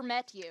never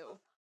met you.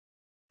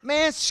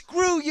 Man,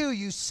 screw you,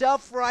 you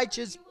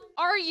self-righteous...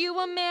 Are you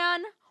a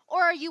man?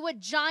 Or are you a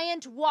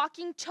giant,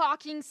 walking,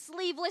 talking,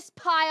 sleeveless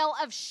pile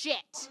of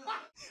shit?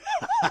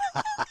 I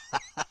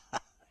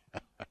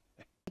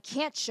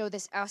can't show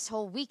this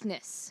asshole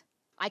weakness.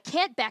 I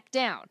can't back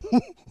down.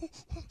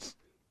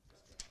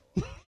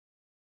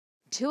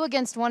 2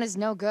 against 1 is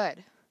no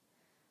good.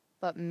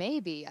 But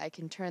maybe I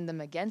can turn them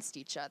against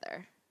each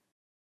other.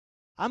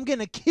 I'm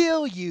gonna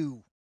kill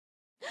you!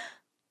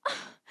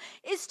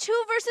 Is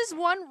 2 versus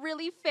 1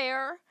 really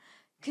fair?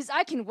 'Cause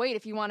I can wait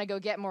if you want to go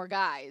get more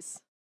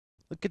guys.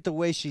 Look at the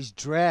way she's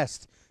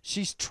dressed.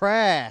 She's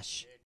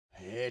trash.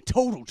 Yeah,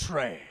 total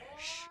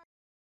trash.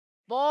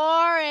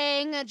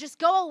 Boring. Just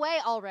go away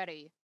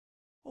already.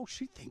 Oh,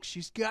 she thinks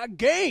she's got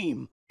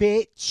game.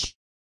 Bitch.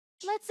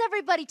 Let's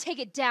everybody take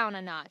it down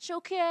a notch,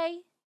 okay?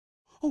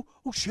 Oh,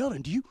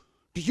 Sheldon, do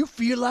you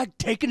feel like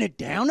taking it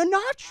down a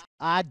notch?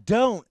 I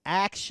don't,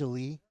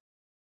 actually.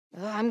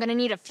 I'm gonna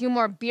need a few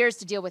more beers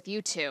to deal with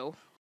you two.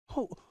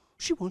 Oh,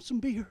 she wants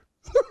some beer.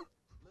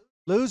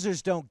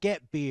 Losers don't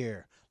get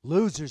beer.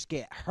 Losers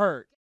get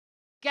hurt.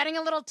 Getting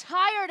a little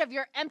tired of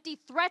your empty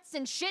threats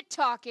and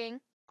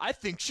shit-talking. I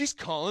think she's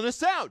calling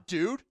us out,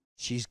 dude.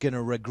 She's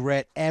gonna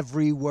regret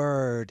every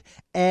word.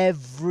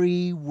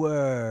 Every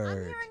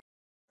word.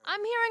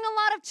 I'm hearing a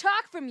lot of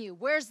talk from you.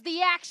 Where's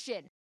the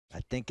action?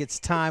 I think it's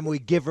time we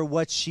give her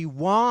what she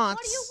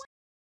wants.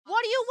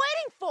 What are you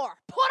waiting for?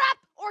 Put up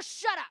or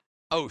shut up?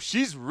 Oh,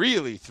 she's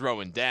really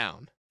throwing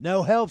down.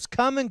 No help's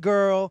coming,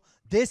 girl.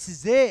 This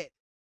is it.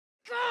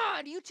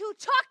 God, you two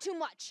talk too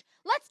much.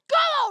 Let's go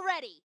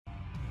already!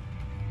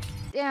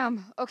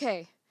 Damn,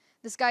 okay.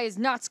 This guy is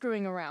not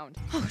screwing around.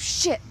 Oh,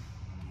 shit.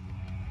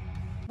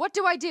 What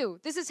do I do?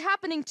 This is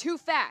happening too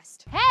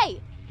fast.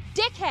 Hey,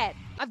 dickhead!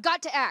 I've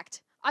got to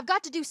act. I've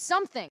got to do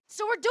something.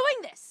 So we're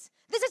doing this.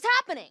 This is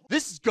happening.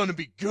 This is gonna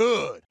be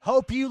good.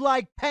 Hope you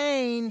like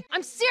pain.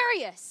 I'm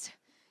serious.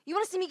 You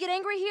want to see me get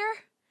angry here?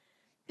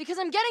 Because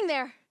I'm getting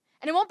there,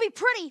 and it won't be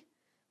pretty.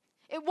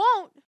 It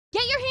won't.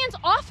 Get your hands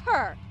off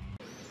her.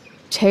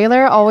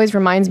 Taylor always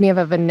reminds me of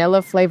a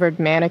vanilla-flavored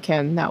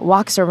mannequin that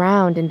walks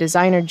around in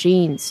designer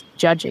jeans,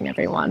 judging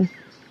everyone.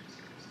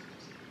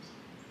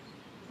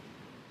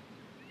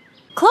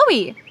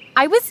 Chloe,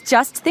 I was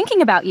just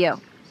thinking about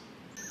you.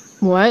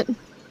 What?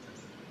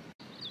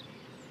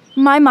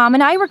 My mom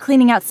and I were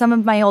cleaning out some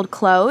of my old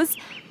clothes.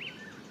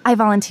 I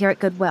volunteer at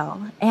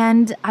Goodwill,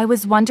 and I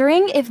was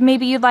wondering if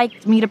maybe you'd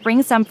like me to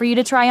bring some for you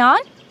to try on?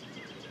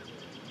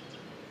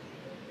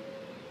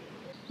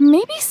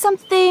 Maybe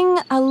something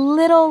a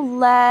little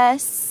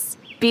less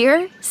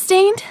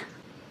beer-stained?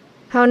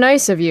 How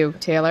nice of you,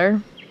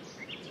 Taylor.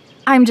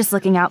 I'm just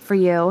looking out for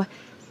you.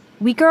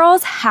 We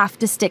girls have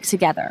to stick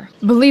together.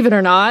 Believe it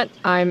or not,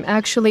 I'm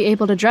actually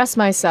able to dress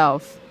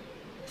myself.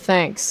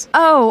 Thanks.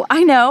 Oh,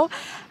 I know.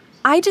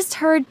 I just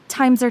heard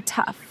times are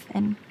tough,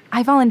 and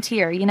I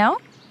volunteer, you know?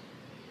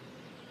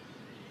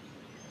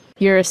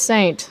 You're a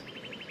saint.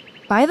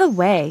 By the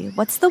way,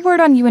 what's the word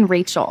on you and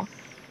Rachel?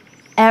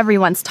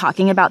 Everyone's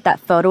talking about that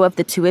photo of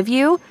the two of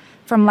you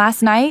from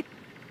last night.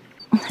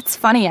 It's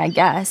funny, I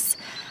guess.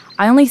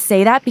 I only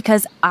say that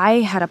because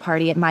I had a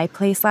party at my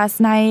place last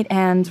night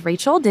and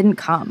Rachel didn't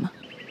come.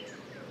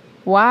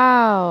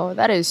 Wow,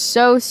 that is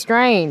so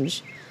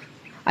strange.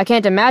 I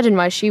can't imagine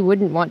why she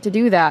wouldn't want to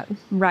do that.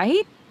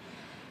 Right?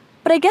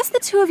 But I guess the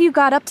two of you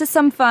got up to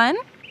some fun.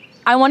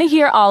 I want to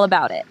hear all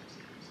about it.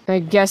 I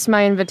guess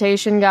my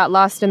invitation got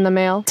lost in the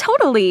mail.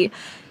 Totally.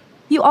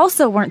 You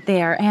also weren't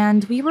there,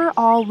 and we were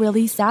all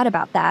really sad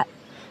about that.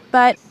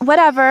 But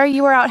whatever,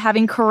 you were out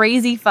having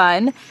crazy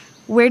fun.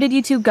 Where did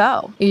you two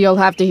go? You'll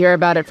have to hear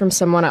about it from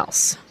someone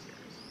else.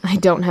 I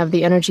don't have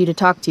the energy to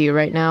talk to you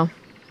right now.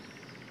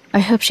 I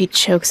hope she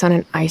chokes on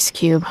an ice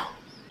cube.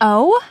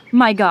 Oh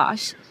my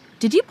gosh.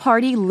 Did you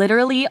party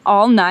literally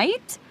all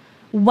night?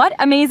 What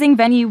amazing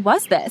venue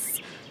was this?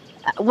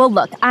 Well,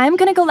 look, I'm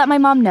gonna go let my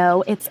mom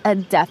know it's a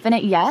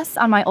definite yes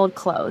on my old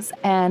clothes,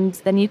 and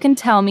then you can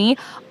tell me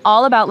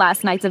all about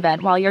last night's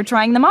event while you're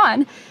trying them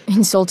on.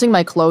 Insulting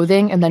my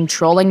clothing and then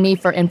trolling me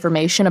for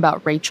information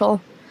about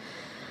Rachel?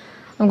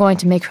 I'm going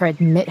to make her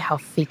admit how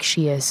fake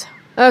she is.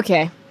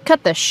 Okay,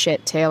 cut the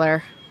shit,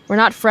 Taylor. We're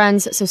not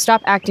friends, so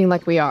stop acting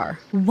like we are.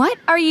 What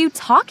are you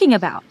talking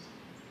about?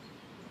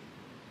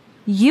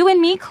 You and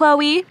me,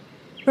 Chloe.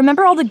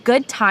 Remember all the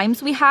good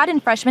times we had in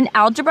freshman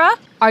algebra?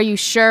 Are you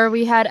sure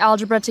we had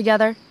algebra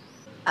together?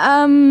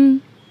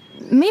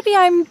 Maybe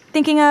I'm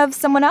thinking of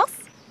someone else?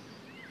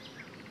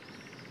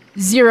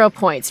 0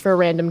 points for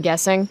random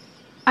guessing.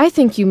 I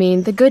think you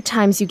mean the good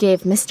times you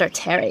gave Mr.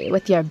 Terry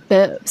with your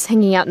boobs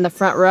hanging out in the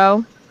front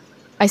row.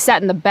 I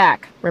sat in the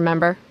back,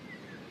 remember?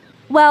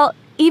 Well,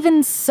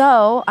 even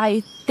so,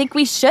 I think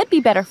we should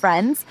be better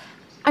friends.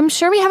 I'm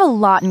sure we have a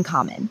lot in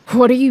common.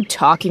 What are you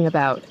talking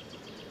about?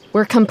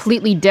 We're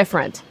completely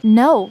different.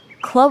 No,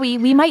 Chloe,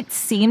 we might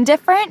seem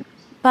different,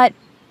 but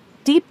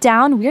deep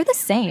down, we're the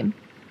same.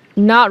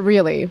 Not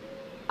really.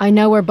 I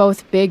know we're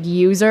both big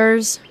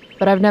users,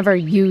 but I've never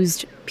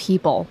used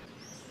people.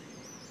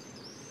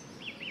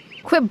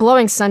 Quit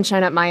blowing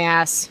sunshine up my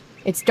ass.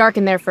 It's dark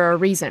in there for a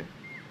reason.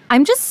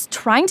 I'm just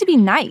trying to be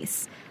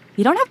nice.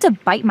 You don't have to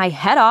bite my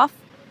head off.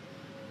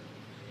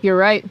 You're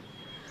right.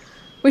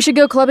 We should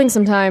go clubbing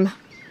sometime.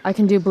 I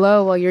can do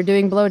blow while you're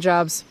doing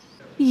blowjobs.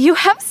 You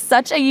have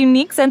such a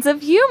unique sense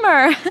of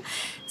humor.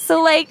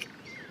 So, like,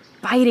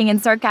 biting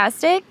and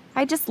sarcastic,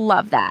 I just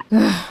love that.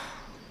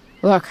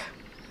 Look,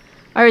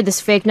 I heard this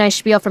fake nice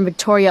spiel from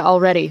Victoria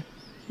already.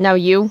 Now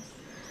you?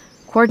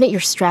 Coordinate your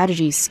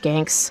strategies,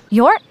 skanks.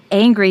 You're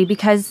angry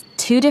because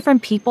two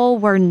different people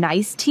were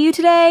nice to you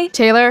today?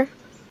 Taylor,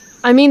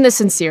 I mean this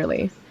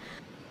sincerely.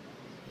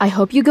 I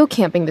hope you go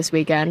camping this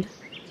weekend.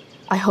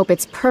 I hope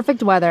it's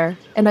perfect weather,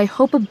 and I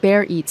hope a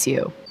bear eats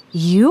you.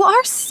 You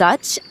are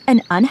such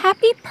an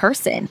unhappy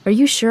person. Are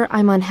you sure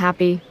I'm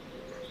unhappy?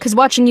 Because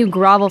watching you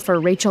grovel for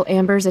Rachel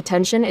Amber's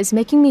attention is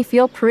making me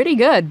feel pretty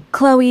good.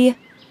 Chloe,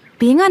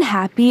 being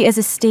unhappy is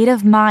a state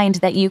of mind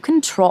that you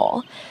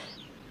control.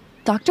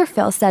 Dr.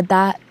 Phil said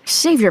that.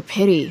 Save your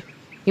pity.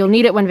 You'll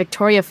need it when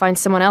Victoria finds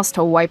someone else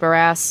to wipe her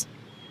ass.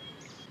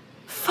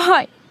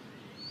 Fine.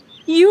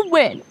 You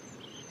win.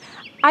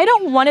 I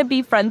don't want to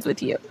be friends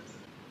with you.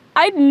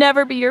 I'd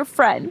never be your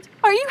friend.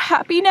 Are you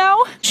happy now?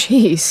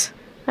 Jeez,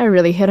 I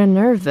really hit a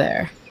nerve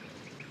there.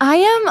 I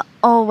am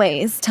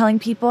always telling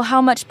people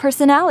how much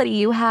personality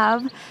you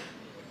have.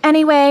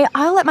 Anyway,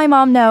 I'll let my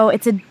mom know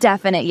it's a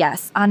definite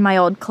yes on my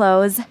old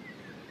clothes.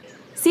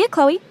 See ya,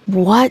 Chloe.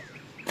 What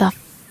the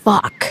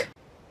fuck?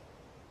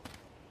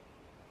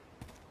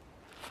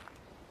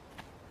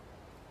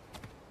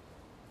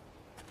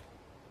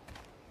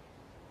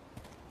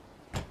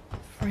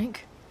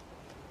 Frank?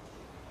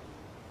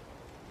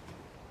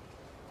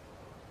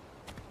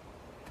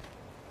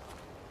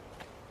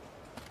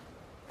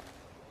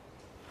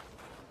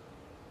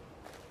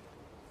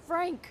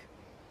 Frank!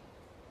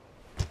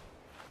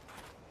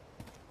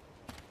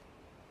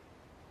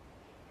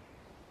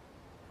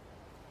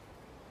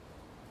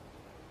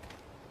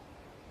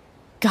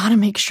 Gotta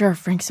make sure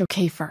Frank's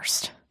okay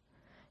first.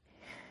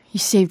 He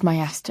saved my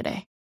ass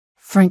today.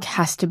 Frank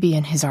has to be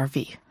in his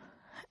RV.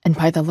 And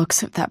by the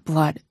looks of that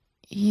blood,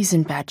 He's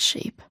in bad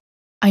shape.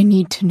 I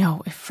need to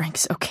know if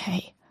Frank's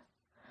okay.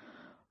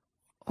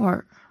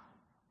 Or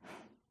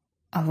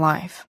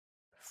alive.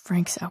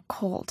 Frank's out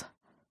cold.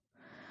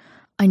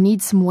 I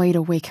need some way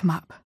to wake him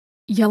up.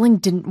 Yelling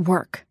didn't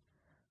work.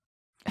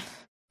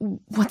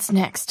 What's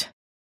next?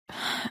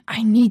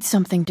 I need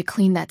something to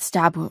clean that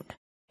stab wound.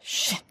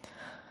 Shit.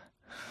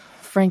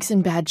 Frank's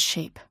in bad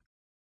shape.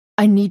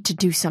 I need to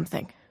do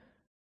something.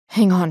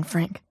 Hang on,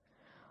 Frank.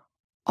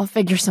 I'll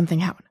figure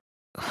something out.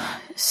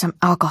 Some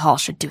alcohol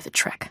should do the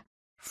trick.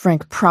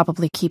 Frank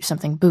probably keeps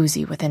something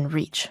boozy within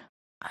reach.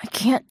 I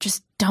can't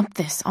just dump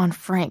this on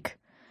Frank.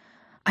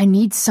 I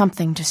need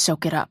something to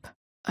soak it up.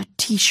 A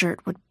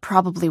t-shirt would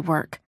probably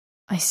work.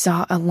 I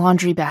saw a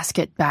laundry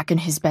basket back in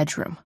his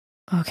bedroom.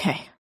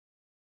 Okay.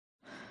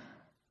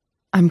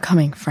 I'm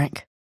coming,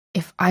 Frank.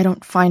 If I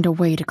don't find a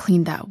way to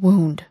clean that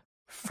wound,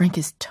 Frank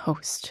is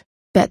toast.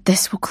 Bet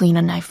this will clean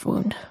a knife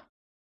wound.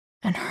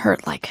 And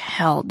hurt like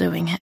hell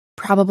doing it.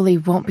 Probably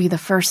won't be the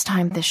first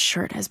time this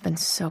shirt has been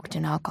soaked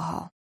in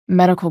alcohol.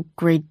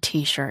 Medical-grade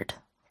t-shirt,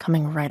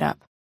 coming right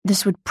up.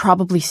 This would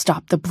probably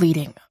stop the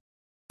bleeding,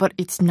 but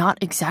it's not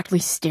exactly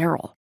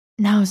sterile.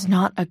 Now's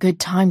not a good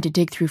time to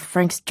dig through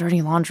Frank's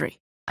dirty laundry.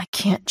 I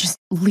can't just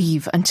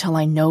leave until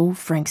I know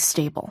Frank's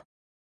stable.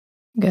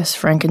 Guess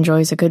Frank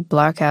enjoys a good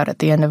blackout at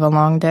the end of a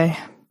long day.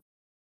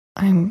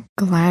 I'm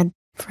glad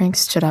Frank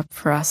stood up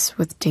for us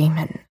with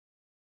Damon.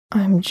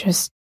 I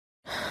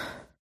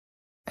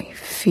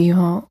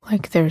feel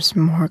like there's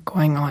more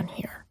going on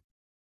here.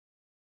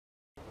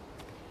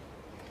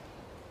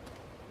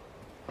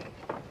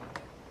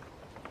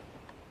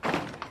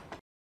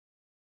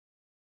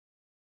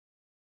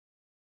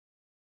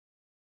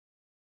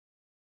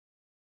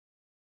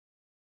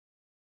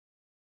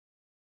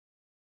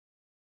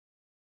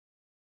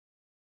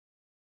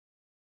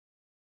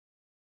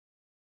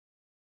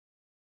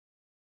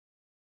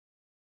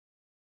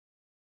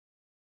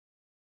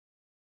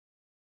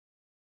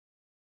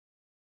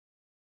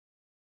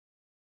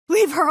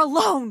 Leave her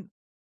alone!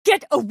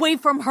 Get away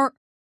from her!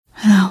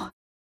 No,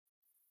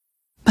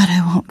 but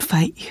I won't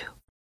fight you.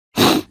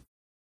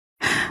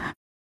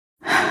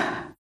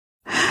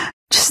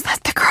 Just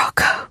let the girl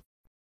go.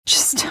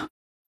 Just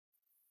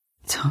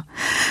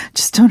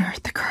don't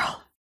hurt the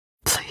girl.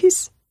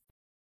 Please.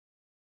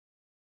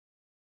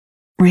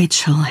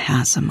 Rachel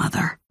has a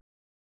mother.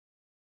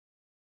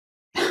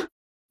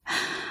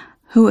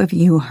 Who have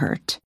you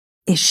hurt?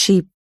 Is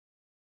she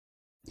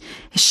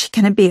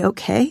gonna be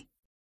okay?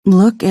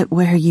 Look at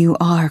where you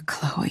are,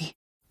 Chloe.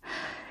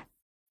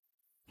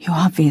 You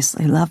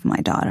obviously love my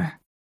daughter.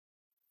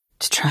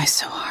 To try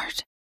so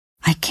hard.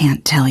 I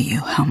can't tell you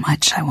how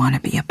much I want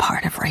to be a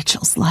part of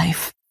Rachel's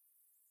life.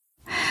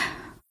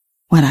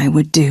 What I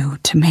would do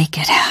to make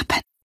it happen.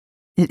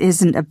 It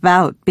isn't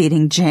about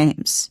beating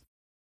James.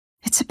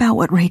 It's about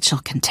what Rachel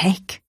can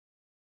take.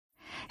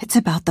 It's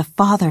about the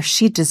father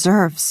she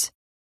deserves.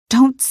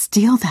 Don't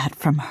steal that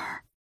from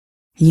her.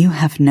 You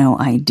have no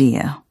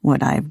idea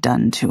what I've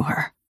done to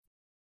her.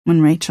 When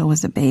Rachel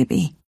was a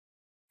baby,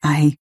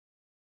 I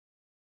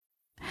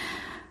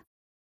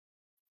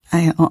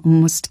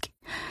almost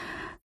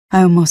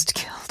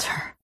killed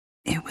her.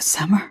 It was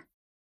summer.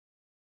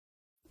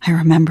 I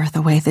remember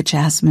the way the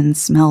jasmine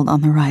smelled on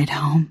the ride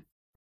home.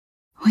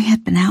 We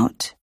had been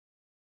out,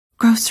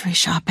 grocery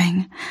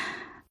shopping,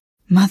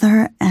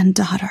 mother and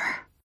daughter.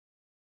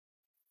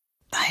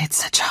 I had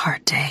such a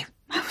hard day.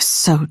 I was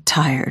so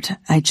tired.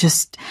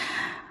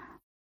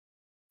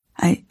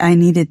 I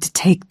needed to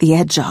take the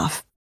edge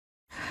off.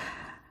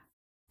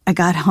 I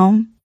got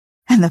home,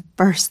 and the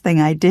first thing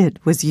I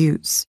did was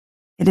use.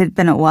 It had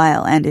been a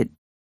while, and it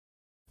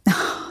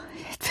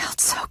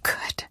felt so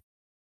good.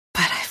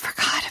 But I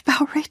forgot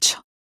about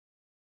Rachel.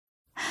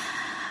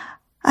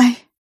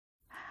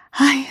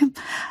 I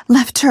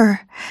left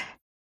her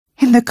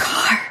in the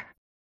car.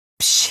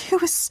 She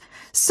was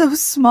so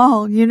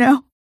small, you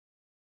know?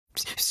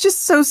 She was just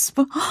so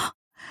small,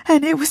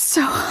 and it was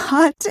so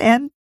hot,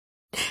 and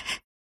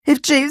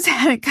if James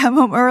hadn't come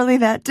home early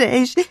that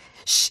day,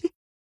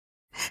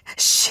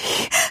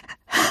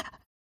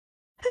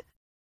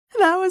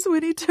 that was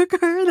when he took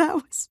her.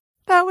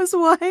 That was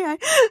why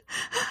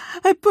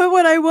I put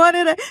what I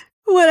wanted,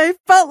 what I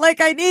felt like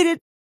I needed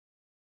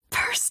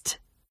first.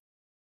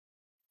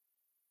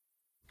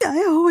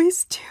 I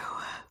always do.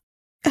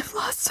 I've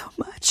lost so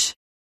much.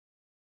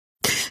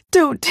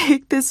 Don't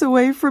take this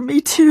away from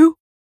me, too.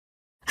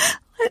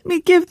 Let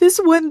me give this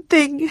one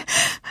thing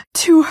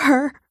to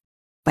her.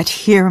 But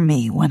hear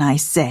me when I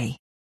say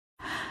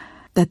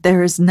that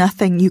there is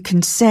nothing you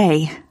can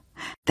say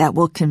that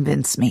will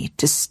convince me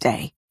to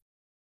stay.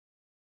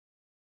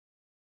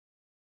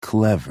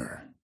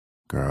 Clever,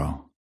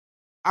 girl.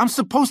 I'm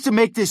supposed to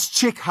make this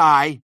chick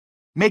high,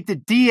 make the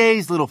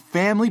DA's little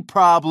family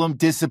problem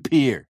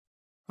disappear.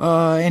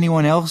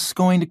 Anyone else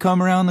going to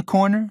come around the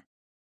corner?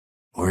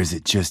 Or is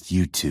it just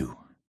you two?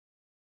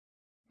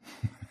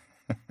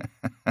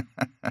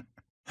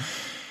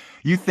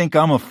 You think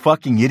I'm a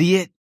fucking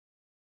idiot?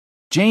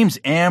 James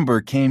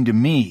Amber came to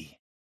me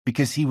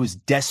because he was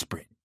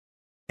desperate.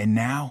 And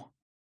now,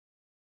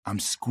 I'm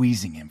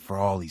squeezing him for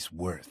all he's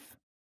worth.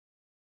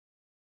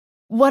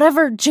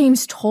 Whatever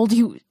James told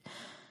you,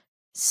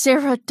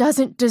 Sarah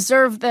doesn't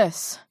deserve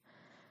this.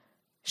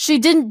 She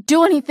didn't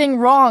do anything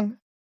wrong.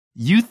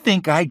 You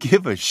think I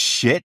give a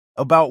shit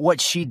about what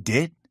she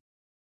did?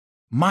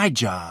 My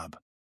job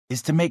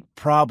is to make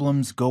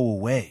problems go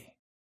away,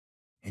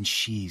 and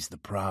she's the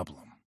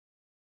problem.